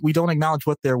 we don't acknowledge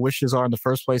what their wishes are in the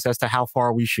first place as to how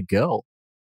far we should go.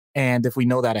 And if we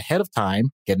know that ahead of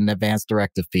time, get an advance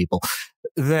directive, people,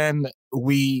 then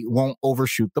we won't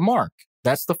overshoot the mark.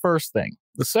 That's the first thing.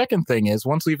 The second thing is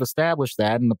once we've established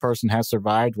that and the person has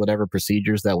survived whatever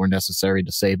procedures that were necessary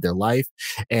to save their life,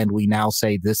 and we now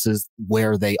say this is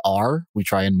where they are, we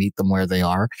try and meet them where they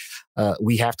are,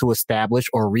 we have to establish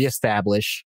or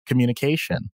reestablish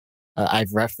communication.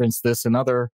 I've referenced this in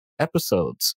other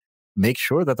episodes. Make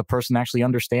sure that the person actually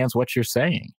understands what you're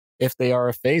saying if they are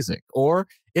aphasic or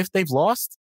if they've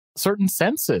lost certain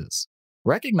senses,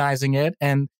 recognizing it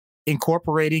and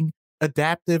incorporating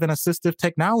adaptive and assistive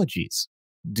technologies.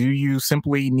 Do you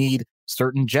simply need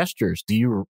certain gestures? Do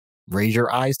you raise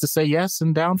your eyes to say yes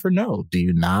and down for no? Do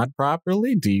you nod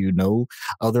properly? Do you know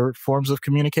other forms of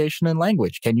communication and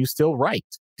language? Can you still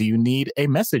write? Do you need a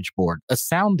message board, a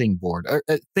sounding board, or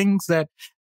things that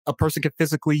a person can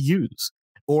physically use?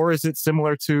 Or is it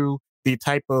similar to the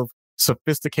type of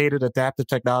sophisticated adaptive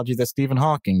technology that Stephen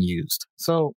Hawking used?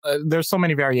 So there's so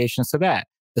many variations to that,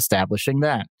 establishing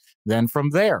that. Then from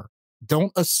there,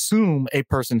 don't assume a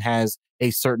person has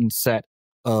a certain set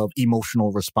of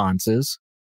emotional responses.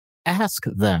 Ask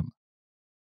them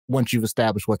once you've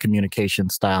established what communication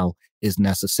style is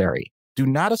necessary. Do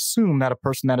not assume that a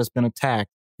person that has been attacked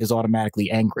is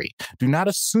automatically angry. Do not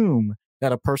assume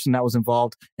that a person that was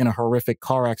involved in a horrific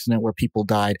car accident where people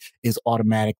died is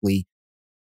automatically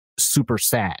super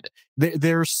sad.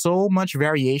 There's so much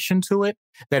variation to it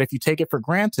that if you take it for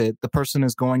granted, the person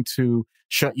is going to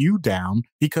shut you down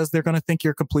because they're going to think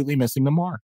you're completely missing the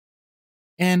mark.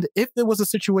 And if there was a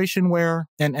situation where,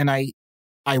 and I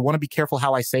want to be careful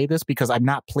how I say this because I'm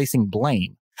not placing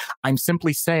blame. I'm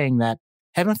simply saying that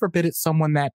heaven forbid it's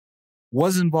someone that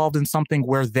was involved in something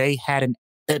where they had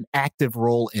an active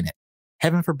role in it.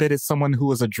 Heaven forbid it's someone who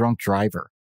was a drunk driver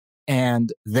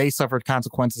and they suffered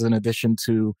consequences in addition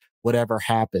to whatever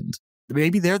happened.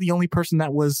 Maybe they're the only person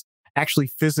that was actually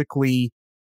physically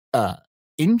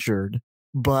injured,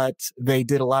 but they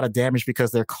did a lot of damage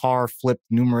because their car flipped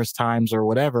numerous times or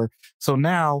whatever. So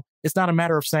now it's not a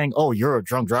matter of saying, oh, you're a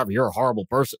drunk driver, you're a horrible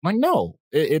person. Like, no,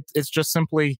 it's just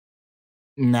simply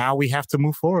now we have to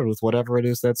move forward with whatever it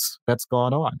is that's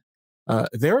gone on.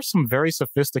 There are some very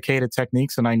sophisticated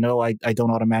techniques, and I know I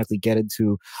don't automatically get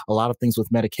into a lot of things with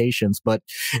medications, but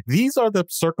these are the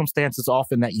circumstances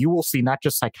often that you will see not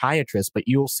just psychiatrists, but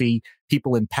you will see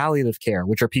people in palliative care,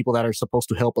 which are people that are supposed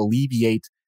to help alleviate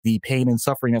the pain and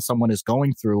suffering that someone is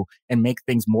going through and make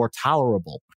things more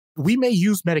tolerable. We may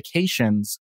use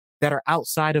medications that are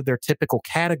outside of their typical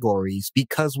categories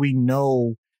because we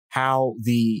know how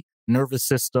the nervous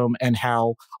system and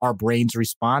how our brains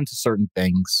respond to certain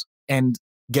things and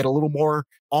get a little more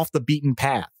off the beaten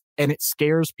path. And it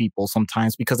scares people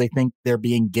sometimes because they think they're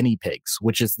being guinea pigs,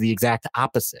 which is the exact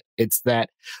opposite. It's that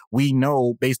we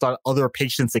know based on other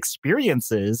patients'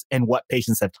 experiences and what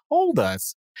patients have told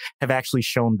us have actually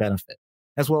shown benefit,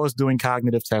 as well as doing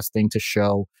cognitive testing to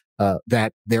show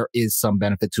that there is some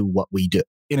benefit to what we do.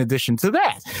 In addition to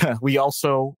that, we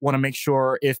also want to make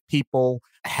sure if people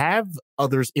have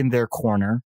others in their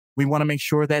corner, we want to make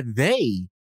sure that they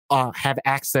have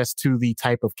access to the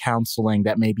type of counseling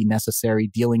that may be necessary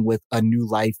dealing with a new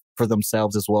life for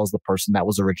themselves as well as the person that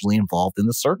was originally involved in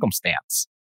the circumstance.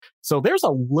 So there's a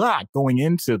lot going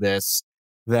into this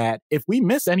that if we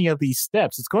miss any of these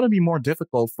steps, it's going to be more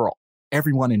difficult for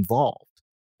everyone involved.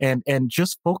 And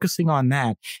just focusing on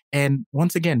that. And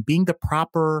once again, being the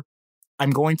proper,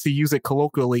 I'm going to use it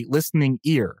colloquially, listening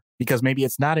ear, because maybe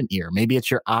it's not an ear. Maybe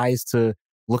it's your eyes to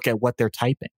look at what they're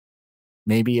typing.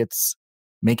 Maybe it's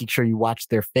making sure you watch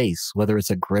their face, whether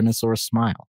it's a grimace or a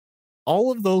smile.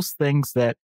 All of those things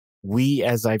that we,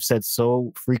 as I've said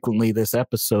so frequently this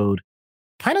episode,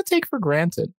 kind of take for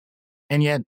granted, and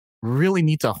yet really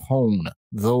need to hone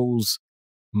those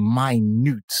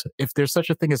minute. If there's such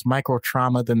a thing as micro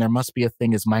trauma, then there must be a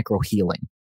thing as micro healing.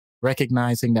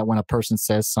 Recognizing that when a person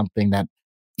says something that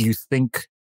you think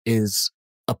is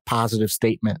a positive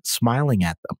statement, smiling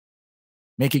at them.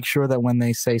 Making sure that when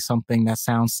they say something that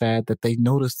sounds sad, that they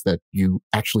notice that you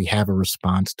actually have a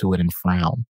response to it and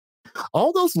frown.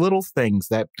 All those little things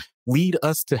that lead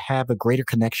us to have a greater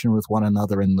connection with one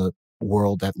another in the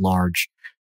world at large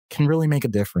can really make a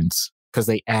difference because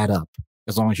they add up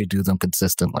as long as you do them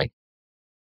consistently.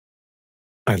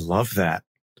 I love that.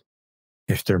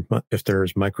 If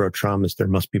there's micro traumas, there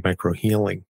must be micro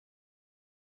healing.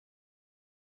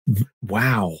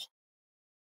 Wow.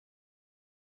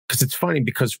 Because it's funny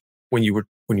because when you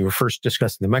were first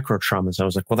discussing the micro traumas, I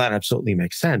was like, well, that absolutely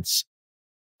makes sense.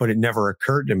 But it never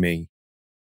occurred to me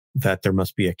that there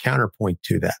must be a counterpoint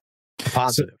to that.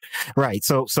 Positive. Right.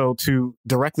 So to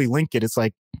directly link it, it's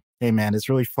like, hey man, it's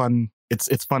really fun.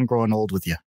 It's fun growing old with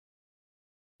you.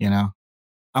 You know,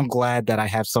 I'm glad that I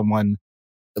have someone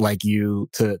like you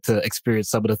to experience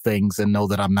some of the things and know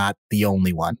that I'm not the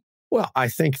only one. Well, I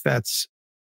think that's,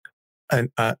 I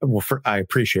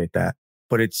appreciate that,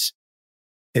 but it's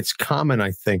common,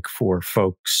 I think, for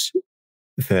folks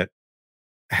that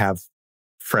have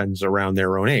friends around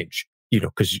their own age,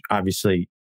 because obviously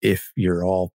if you're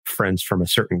all friends from a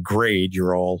certain grade,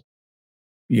 you're all,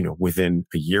 within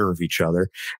a year of each other.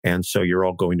 And so you're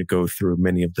all going to go through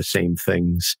many of the same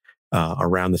things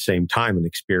around the same time and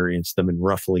experience them in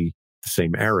roughly the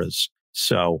same eras.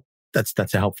 So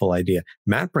that's a helpful idea.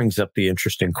 Matt brings up the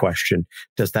interesting question.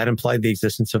 Does that imply the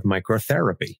existence of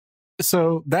microtherapy?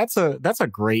 So that's a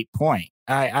great point.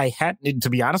 I hadn't, to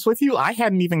be honest with you, I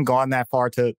hadn't even gone that far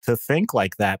to think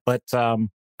like that. But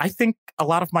I think a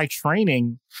lot of my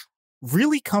training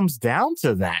really comes down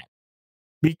to that,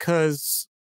 because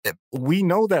we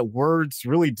know that words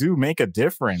really do make a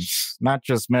difference, not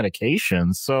just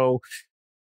medication. So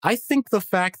I think the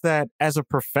fact that as a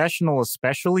professional,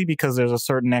 especially because there's a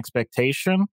certain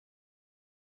expectation,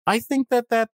 I think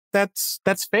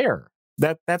that's fair.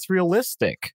 That's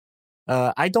realistic.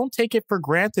 I don't take it for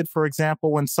granted, for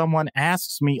example, when someone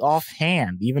asks me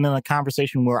offhand, even in a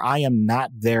conversation where I am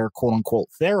not their quote unquote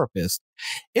therapist,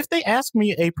 if they ask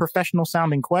me a professional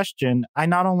sounding question, I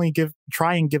not only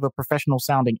try and give a professional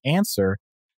sounding answer,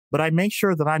 but I make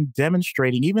sure that I'm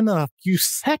demonstrating, even in a few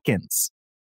seconds,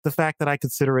 the fact that I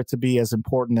consider it to be as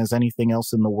important as anything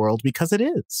else in the world, because it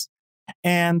is.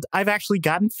 And I've actually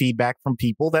gotten feedback from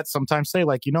people that sometimes say,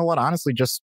 like, you know what, honestly,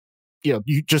 just, you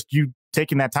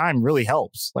taking that time really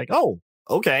helps. Like, oh,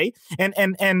 okay.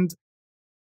 And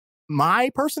my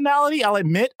personality, I'll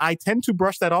admit, I tend to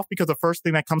brush that off, because the first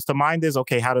thing that comes to mind is,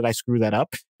 okay, how did I screw that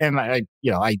up? And I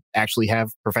actually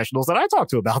have professionals that I talk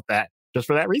to about that just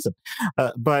for that reason.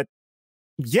 But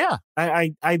yeah,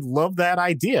 I love that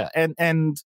idea.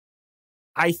 And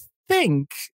I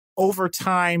think over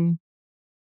time,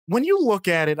 when you look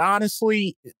at it,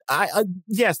 honestly,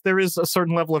 yes, there is a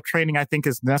certain level of training I think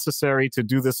is necessary to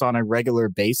do this on a regular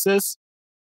basis.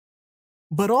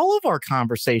 But all of our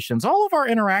conversations, all of our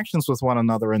interactions with one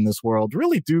another in this world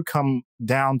really do come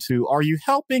down to, are you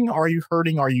helping? Are you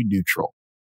hurting? Are you neutral?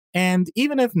 And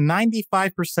even if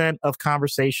 95% of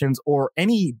conversations or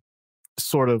any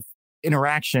sort of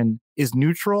interaction is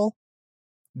neutral,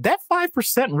 that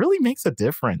 5% really makes a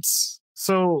difference.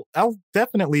 So I'll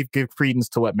definitely give credence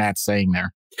to what Matt's saying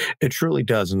there. It truly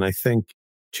does. And I think,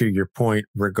 to your point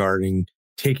regarding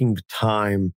taking the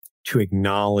time to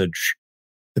acknowledge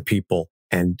the people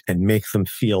and make them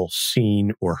feel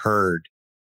seen or heard,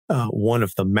 one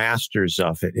of the masters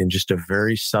of it in just a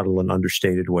very subtle and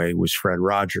understated way was Fred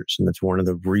Rogers. And that's one of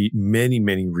the many,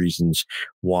 many reasons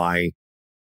why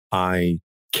I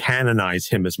canonize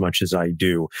him as much as I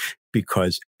do,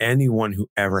 because anyone who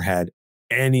ever had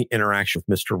any interaction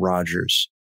with Mr. Rogers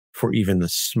for even the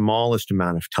smallest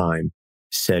amount of time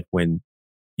said when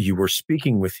you were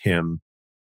speaking with him,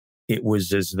 it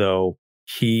was as though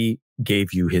he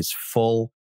gave you his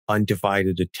full,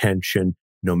 undivided attention,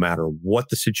 no matter what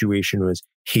the situation was.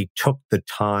 He took the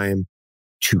time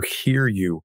to hear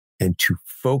you and to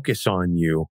focus on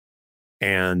you.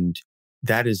 And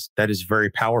that is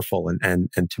very powerful. And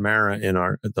Tamara in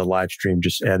the live stream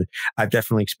just said, I've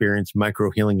definitely experienced micro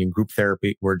healing and group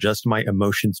therapy where just my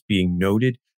emotions being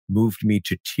noted moved me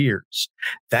to tears.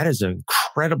 That is an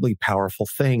incredibly powerful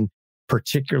thing,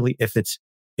 particularly if it's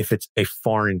a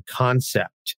foreign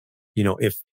concept.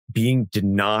 If being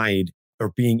denied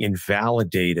or being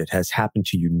invalidated has happened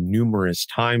to you numerous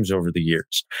times over the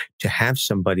years, to have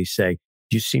somebody say,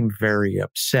 you seem very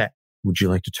upset. Would you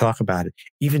like to talk about it?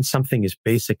 Even something as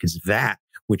basic as that,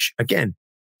 which again,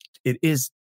 it is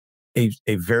a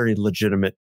very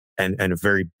legitimate and a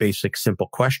very basic, simple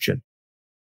question.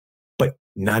 But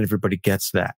not everybody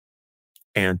gets that.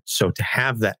 And so to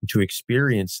have that and to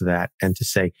experience that and to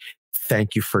say,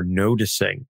 thank you for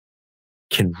noticing,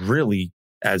 can really,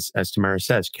 as Tamara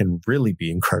says, can really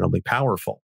be incredibly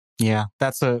powerful. Yeah,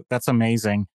 that's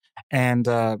amazing. And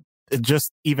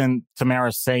just even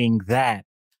Tamara saying that,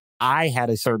 I had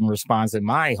a certain response in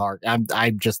my heart.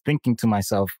 I'm just thinking to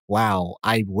myself, wow,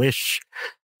 I wish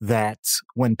that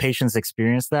when patients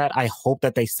experience that, I hope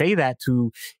that they say that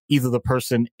to either the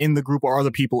person in the group or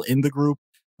other people in the group,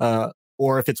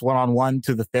 or if it's one-on-one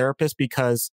to the therapist,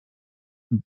 because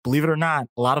believe it or not,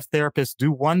 a lot of therapists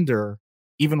do wonder,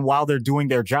 even while they're doing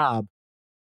their job,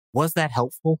 was that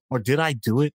helpful? Or did I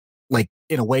do it like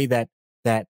in a way that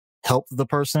helped the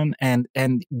person? And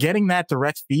getting that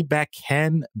direct feedback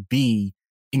can be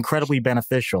incredibly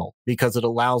beneficial, because it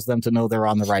allows them to know they're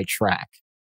on the right track.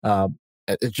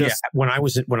 When I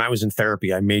was in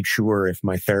therapy, I made sure if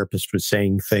my therapist was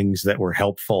saying things that were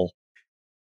helpful,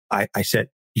 I said,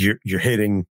 you're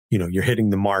hitting, you're hitting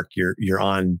the mark. You're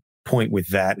on point with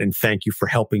that. And thank you for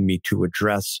helping me to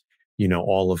address,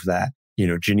 all of that.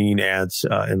 Janine adds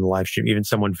in the live stream, even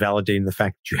someone validating the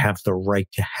fact that you have the right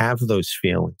to have those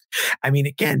feelings. I mean,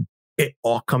 again, it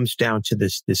all comes down to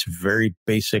this very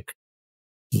basic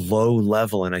low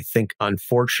level. And I think,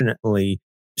 unfortunately,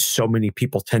 so many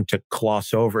people tend to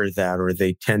gloss over that, or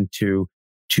they tend to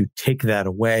take that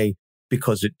away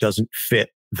because it doesn't fit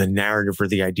the narrative or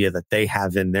the idea that they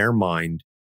have in their mind.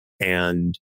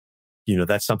 And,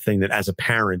 that's something that as a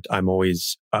parent, I'm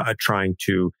always trying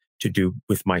to do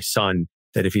with my son,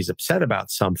 that if he's upset about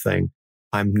something,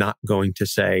 I'm not going to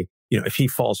say, if he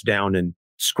falls down and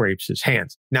scrapes his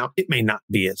hands. Now, it may not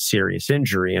be a serious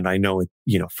injury. And I know,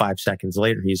 5 seconds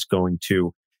later, he's going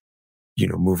to,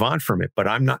 move on from it. But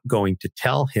I'm not going to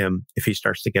tell him if he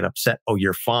starts to get upset, oh,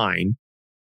 you're fine,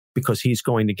 because he's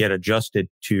going to get adjusted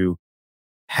to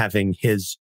having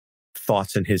his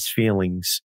thoughts and his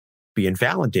feelings be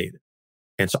invalidated.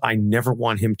 And so I never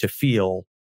want him to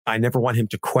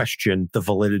question the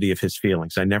validity of his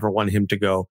feelings. I never want him to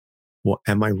go, well,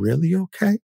 am I really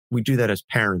okay? We do that as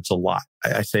parents a lot.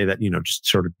 I say that, just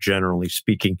sort of generally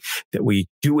speaking, that we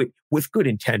do it with good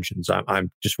intentions. I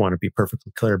just want to be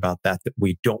perfectly clear about that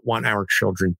we don't want our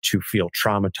children to feel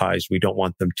traumatized. We don't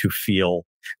want them to feel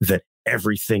that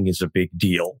everything is a big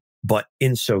deal. But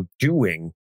in so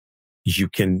doing, you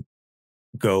can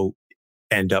go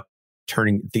end up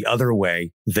turning the other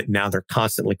way, that now they're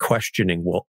constantly questioning,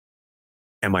 well,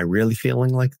 am I really feeling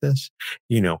like this?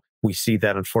 We see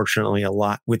that, unfortunately, a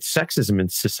lot with sexism in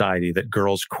society, that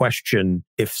girls question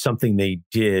if something they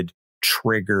did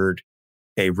triggered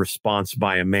a response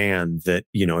by a man, that,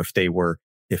 if they were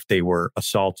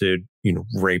assaulted,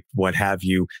 raped, what have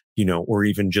you, or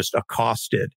even just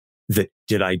accosted, that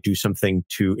did I do something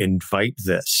to invite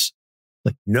this?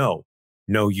 Like, no,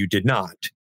 you did not.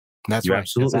 That's you right.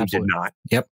 absolutely did not.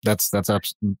 You're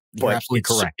absolutely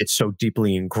correct. It's so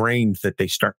deeply ingrained that they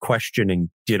start questioning,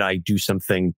 did I do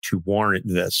something to warrant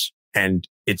this? And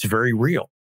it's very real,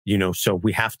 so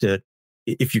we have to,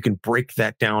 if you can break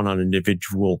that down on an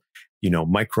individual,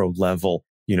 micro level,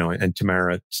 and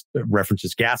Tamara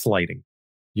references gaslighting,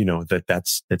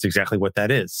 that's exactly what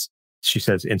that is. She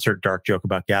says, insert dark joke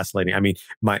about gaslighting. I mean,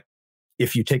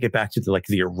 if you take it back to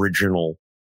the original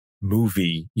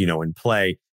movie, and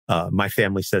play, my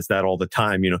family says that all the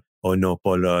time, oh no,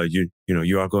 Paul, you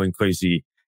are going crazy,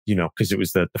 because it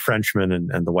was the Frenchman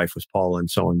and the wife was Paula, and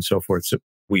so on and so forth. So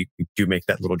we do make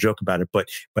that little joke about it, but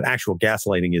actual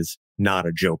gaslighting is not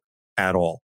a joke at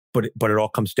all. But it all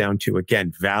comes down to,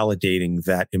 again, validating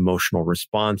that emotional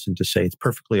response, and to say it's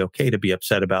perfectly okay to be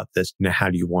upset about this. Now, how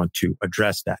do you want to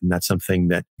address that? And that's something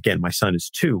that, again, my son is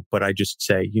 2, but I just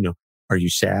say, are you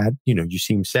sad? You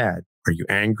seem sad. Are you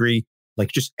angry?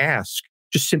 Just ask.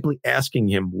 Just simply asking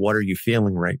him, what are you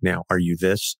feeling right now? Are you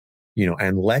this?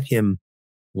 And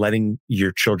letting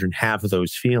your children have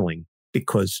those feelings,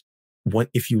 because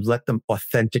if you let them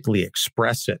authentically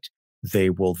express it, they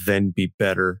will then be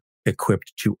better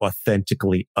equipped to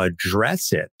authentically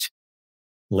address it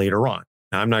later on.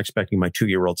 Now, I'm not expecting my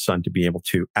 2-year-old son to be able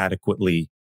to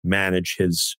adequately manage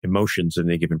his emotions at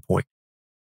any given point.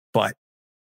 But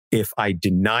if I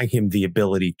deny him the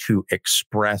ability to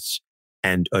express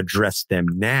and address them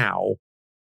now,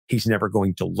 he's never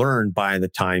going to learn by the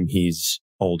time he's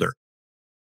older,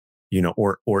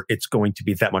 or it's going to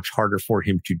be that much harder for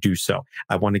him to do so.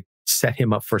 I want to set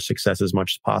him up for success as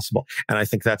much as possible. And I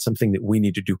think that's something that we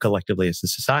need to do collectively as a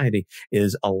society,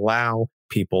 is allow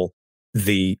people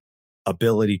the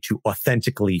ability to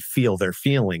authentically feel their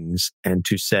feelings, and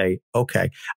to say, okay,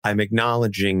 I'm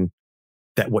acknowledging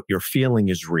that what you're feeling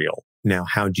is real. Now,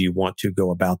 how do you want to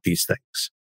go about these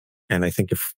things? And I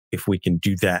think if we can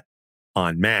do that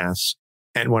en masse,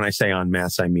 and when I say en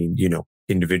masse, I mean,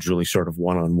 individually, sort of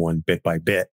one-on-one, bit by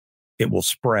bit, it will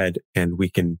spread, and we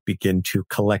can begin to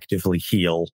collectively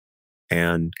heal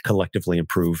and collectively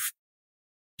improve,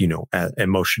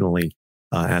 emotionally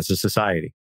as a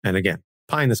society. And again,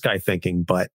 pie in the sky thinking,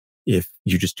 but if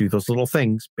you just do those little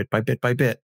things bit by bit by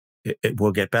bit, it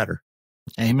will get better.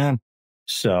 Amen.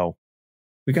 So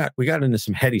we got into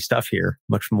some heady stuff here,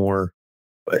 much more.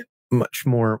 What's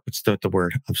the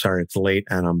word? I'm sorry, it's late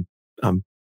and I'm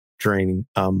draining.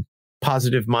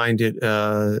 Positive minded.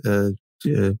 Help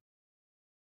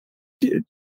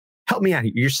me out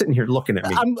here. You're sitting here looking at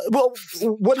me.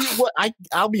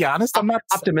 I'll be honest. I'm not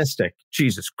optimistic.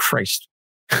 Jesus Christ.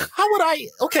 How would I?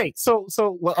 Okay, so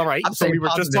well, all right. So we were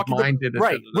just talking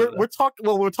right.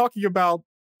 We're talking about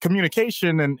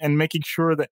communication and making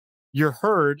sure that you're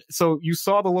heard. So you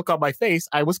saw the look on my face.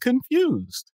 I was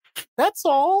confused. That's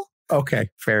all. Okay,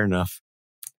 fair enough.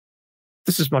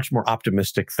 This is much more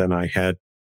optimistic than I had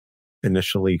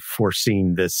initially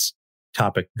foreseen this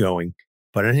topic going.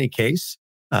 But in any case,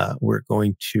 we're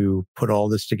going to put all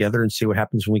this together and see what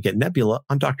happens when we get Nebula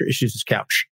on Dr. Issues'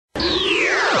 couch.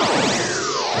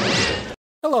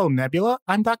 Hello, Nebula.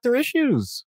 I'm Dr.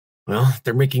 Issues. Well,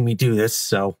 they're making me do this,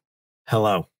 so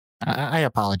hello. I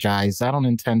apologize. I don't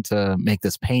intend to make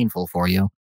this painful for you.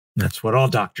 That's what all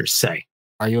doctors say.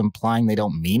 Are you implying they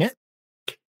don't mean it?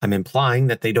 I'm implying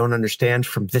that they don't understand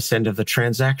from this end of the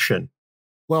transaction.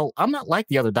 Well, I'm not like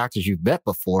the other doctors you've met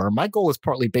before. My goal is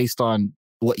partly based on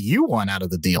what you want out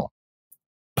of the deal.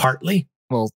 Partly?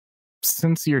 Well,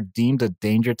 since you're deemed a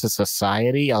danger to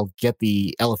society, I'll get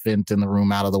the elephant in the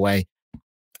room out of the way.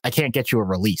 I can't get you a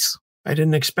release. I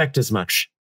didn't expect as much.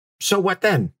 So what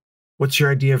then? What's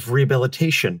your idea of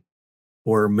rehabilitation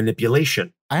or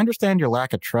manipulation? I understand your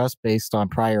lack of trust based on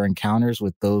prior encounters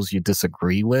with those you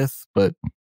disagree with, but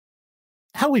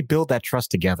how do we build that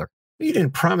trust together? You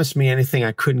didn't promise me anything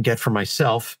I couldn't get for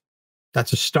myself.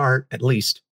 That's a start, at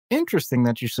least. Interesting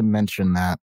that you should mention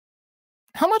that.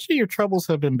 How much of your troubles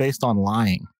have been based on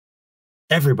lying?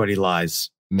 Everybody lies.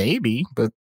 Maybe,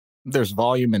 but there's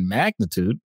volume and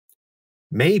magnitude.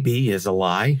 Maybe is a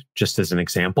lie, just as an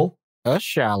example. A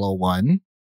shallow one,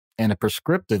 and a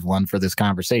prescriptive one for this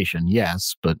conversation,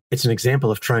 yes, but... It's an example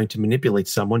of trying to manipulate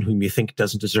someone whom you think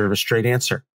doesn't deserve a straight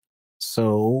answer.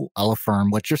 So I'll affirm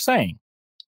what you're saying.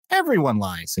 Everyone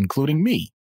lies, including me.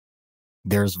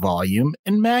 There's volume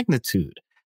and magnitude.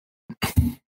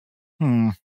 I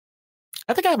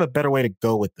think I have a better way to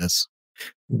go with this.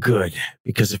 Good,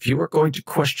 because if you were going to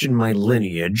question my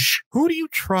lineage... Who do you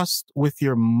trust with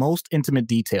your most intimate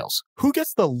details? Who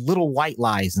gets the little white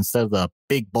lies instead of the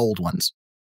big, bold ones?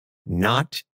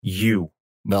 Not you.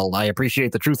 Well, I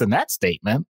appreciate the truth in that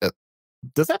statement.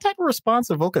 Does that type of response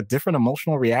evoke a different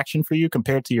emotional reaction for you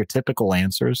compared to your typical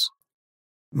answers?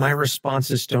 My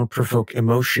responses don't provoke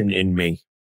emotion in me.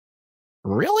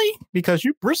 Really? Because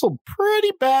you bristled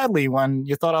pretty badly when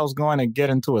you thought I was going to get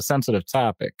into a sensitive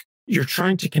topic. You're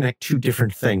trying to connect two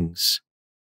different things.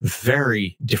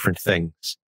 Very different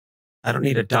things. I don't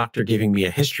need a doctor giving me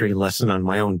a history lesson on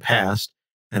my own past,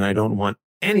 and I don't want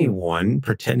anyone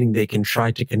pretending they can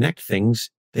try to connect things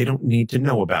they don't need to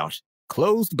know about.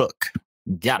 Closed book.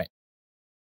 Got it.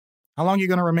 How long are you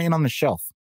going to remain on the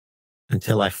shelf?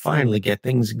 Until I finally get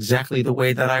things exactly the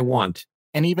way that I want.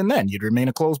 And even then, you'd remain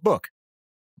a closed book.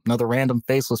 Another random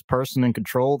faceless person in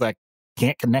control that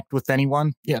can't connect with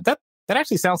anyone. Yeah, that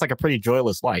actually sounds like a pretty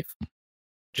joyless life.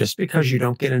 Just because you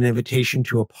don't get an invitation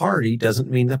to a party doesn't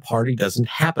mean the party doesn't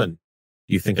happen.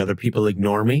 Do you think other people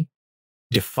ignore me?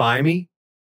 Defy me?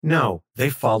 No, they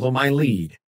follow my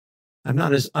lead. I'm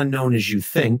not as unknown as you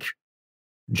think.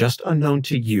 Just unknown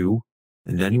to you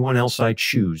and anyone else I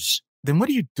choose. Then what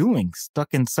are you doing,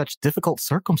 stuck in such difficult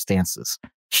circumstances,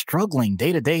 struggling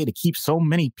day to day to keep so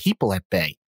many people at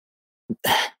bay?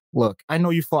 Look, I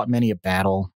know you fought many a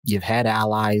battle. You've had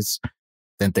allies.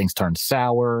 Then things turned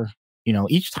sour. You know,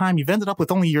 each time you've ended up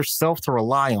with only yourself to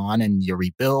rely on and you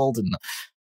rebuild. And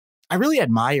I really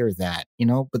admire that,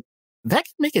 but that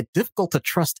can make it difficult to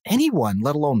trust anyone,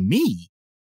 let alone me.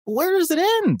 Where does it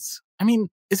end? I mean,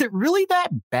 is it really that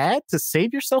bad to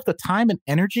save yourself the time and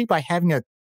energy by having a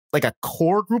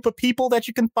core group of people that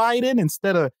you confide in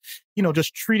instead of,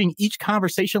 just treating each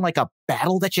conversation like a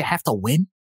battle that you have to win?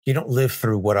 You don't live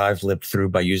through what I've lived through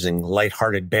by using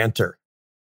lighthearted banter.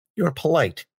 You're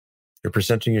polite. You're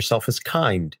presenting yourself as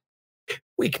kind.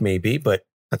 Weak maybe, but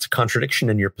that's a contradiction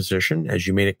in your position, as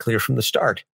you made it clear from the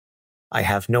start. I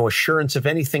have no assurance of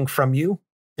anything from you,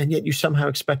 and yet you somehow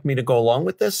expect me to go along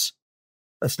with this?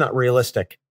 That's not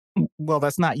realistic. Well,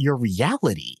 that's not your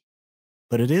reality,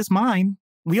 but it is mine.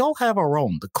 We all have our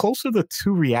own. The closer the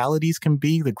two realities can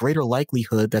be, the greater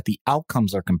likelihood that the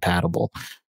outcomes are compatible.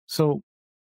 So,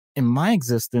 in my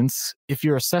existence, if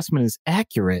your assessment is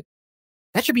accurate,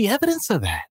 that should be evidence of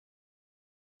that.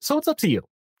 So it's up to you.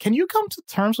 Can you come to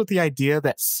terms with the idea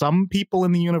that some people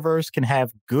in the universe can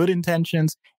have good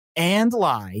intentions and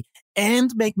lie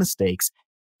and make mistakes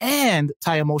and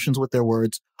tie emotions with their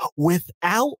words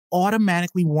without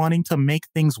automatically wanting to make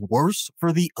things worse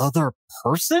for the other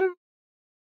person?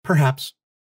 Perhaps.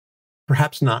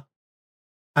 Perhaps not.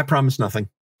 I promise nothing.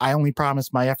 I only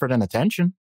promise my effort and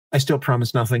attention. I still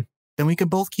promise nothing. Then we can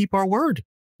both keep our word.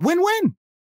 Win-win.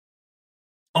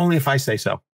 Only if I say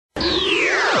so.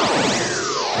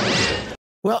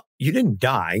 Well, you didn't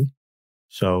die,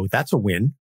 so that's a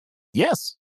win.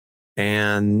 Yes.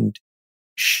 And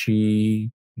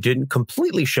she didn't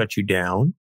completely shut you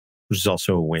down, which is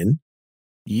also a win.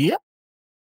 Yep.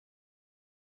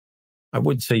 I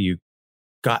would say you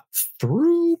got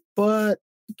through, but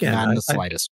again, Not in the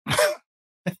slightest.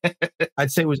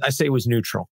 I'd say it was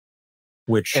neutral,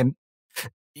 which And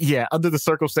yeah, under the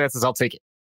circumstances, I'll take it.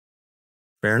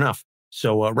 fair enough.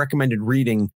 So recommended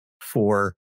reading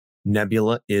for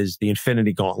Nebula is The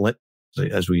Infinity Gauntlet,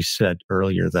 as we said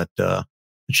earlier, that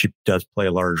she does play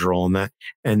a large role in that.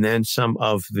 And then some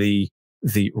of the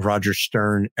Roger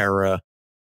Stern era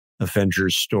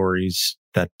Avengers stories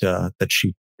that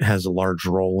she has a large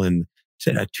role in,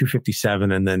 say,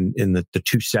 257, and then in the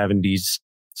 270s,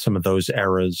 some of those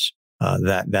eras,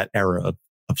 that era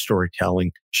of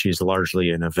storytelling, she's largely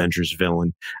an Avengers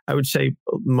villain. I would say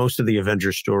most of the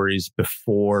Avengers stories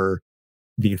before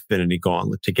the Infinity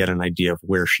Gauntlet, to get an idea of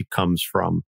where she comes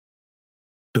from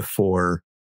before,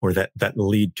 or that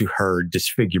lead to her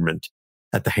disfigurement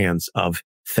at the hands of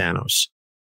Thanos.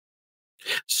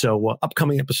 So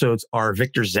upcoming episodes are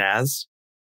Victor Zsasz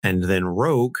and then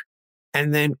Rogue.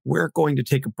 And then we're going to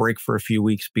take a break for a few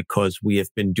weeks because we have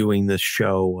been doing this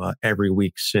show every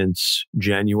week since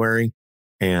January,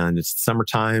 and it's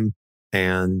summertime.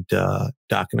 And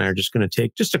Doc and I are just going to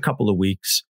take just a couple of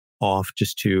weeks off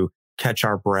just to catch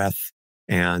our breath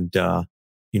and,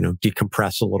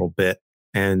 decompress a little bit.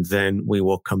 And then we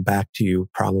will come back to you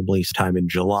probably sometime in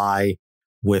July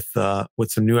with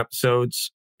some new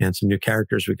episodes and some new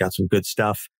characters. We got some good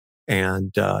stuff,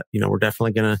 and we're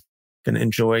definitely gonna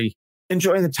enjoy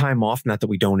the time off. Not that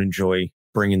we don't enjoy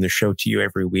bringing the show to you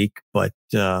every week, but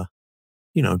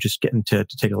just getting to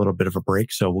take a little bit of a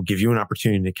break. So we'll give you an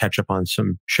opportunity to catch up on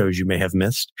some shows you may have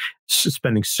missed.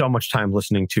 Spending so much time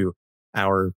listening to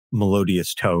our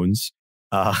melodious tones.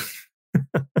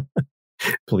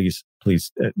 Please,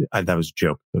 that was a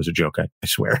joke. It was a joke, I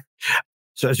swear.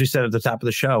 So as we said at the top of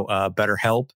the show,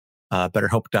 BetterHelp,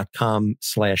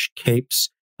 betterhelp.com/capes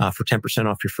for 10%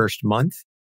 off your first month.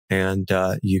 And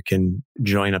you can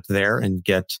join up there and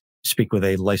speak with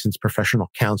a licensed professional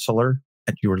counselor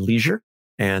at your leisure.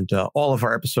 And all of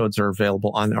our episodes are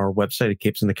available on our website at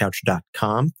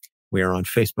capesonthecouch.com. We are on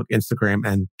Facebook, Instagram,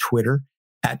 and Twitter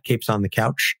at Capes on the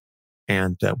Couch.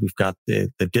 And we've got the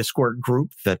Discord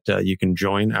group that you can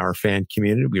join, our fan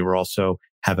community. We will also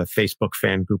have a Facebook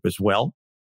fan group as well.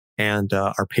 And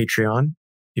our Patreon,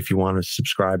 if you want to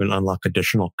subscribe and unlock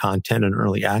additional content and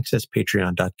early access,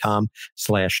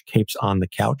 patreon.com/Capes on the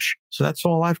Couch. So that's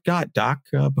all I've got, Doc.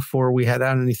 Before we head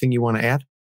out, anything you want to add?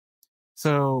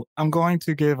 So I'm going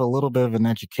to give a little bit of an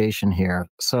education here.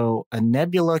 So a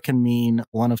nebula can mean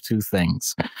one of two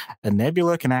things. A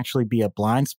nebula can actually be a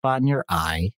blind spot in your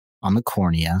eye on the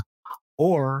cornea,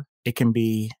 or it can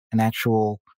be an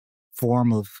actual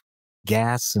form of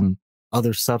gas and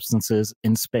other substances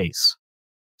in space.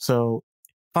 So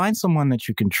find someone that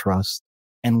you can trust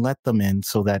and let them in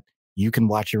so that you can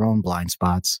watch your own blind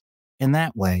spots. In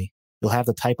that way, you'll have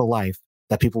the type of life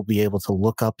that people will be able to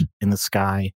look up in the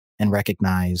sky and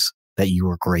recognize that you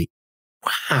are great.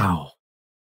 Wow.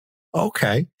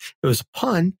 Okay. It was a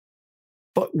pun,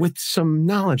 but with some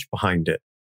knowledge behind it.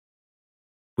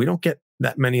 We don't get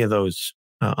that many of those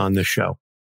on this show.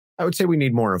 I would say we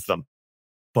need more of them,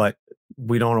 but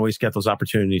we don't always get those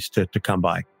opportunities to come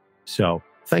by. So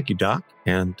thank you, Doc,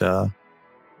 and I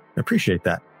appreciate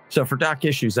that. So for Doc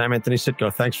Issues, I'm Anthony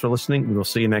Sitko. Thanks for listening. We will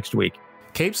see you next week.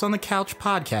 Capes on the Couch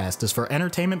podcast is for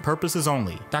entertainment purposes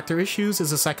only. Dr. Issues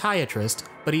is a psychiatrist,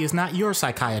 but he is not your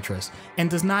psychiatrist and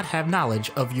does not have knowledge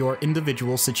of your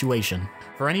individual situation.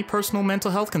 For any personal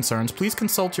mental health concerns, please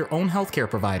consult your own healthcare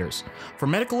providers. For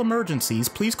medical emergencies,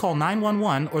 please call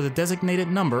 911 or the designated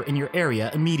number in your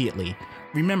area immediately.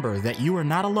 Remember that you are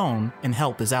not alone and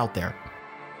help is out there.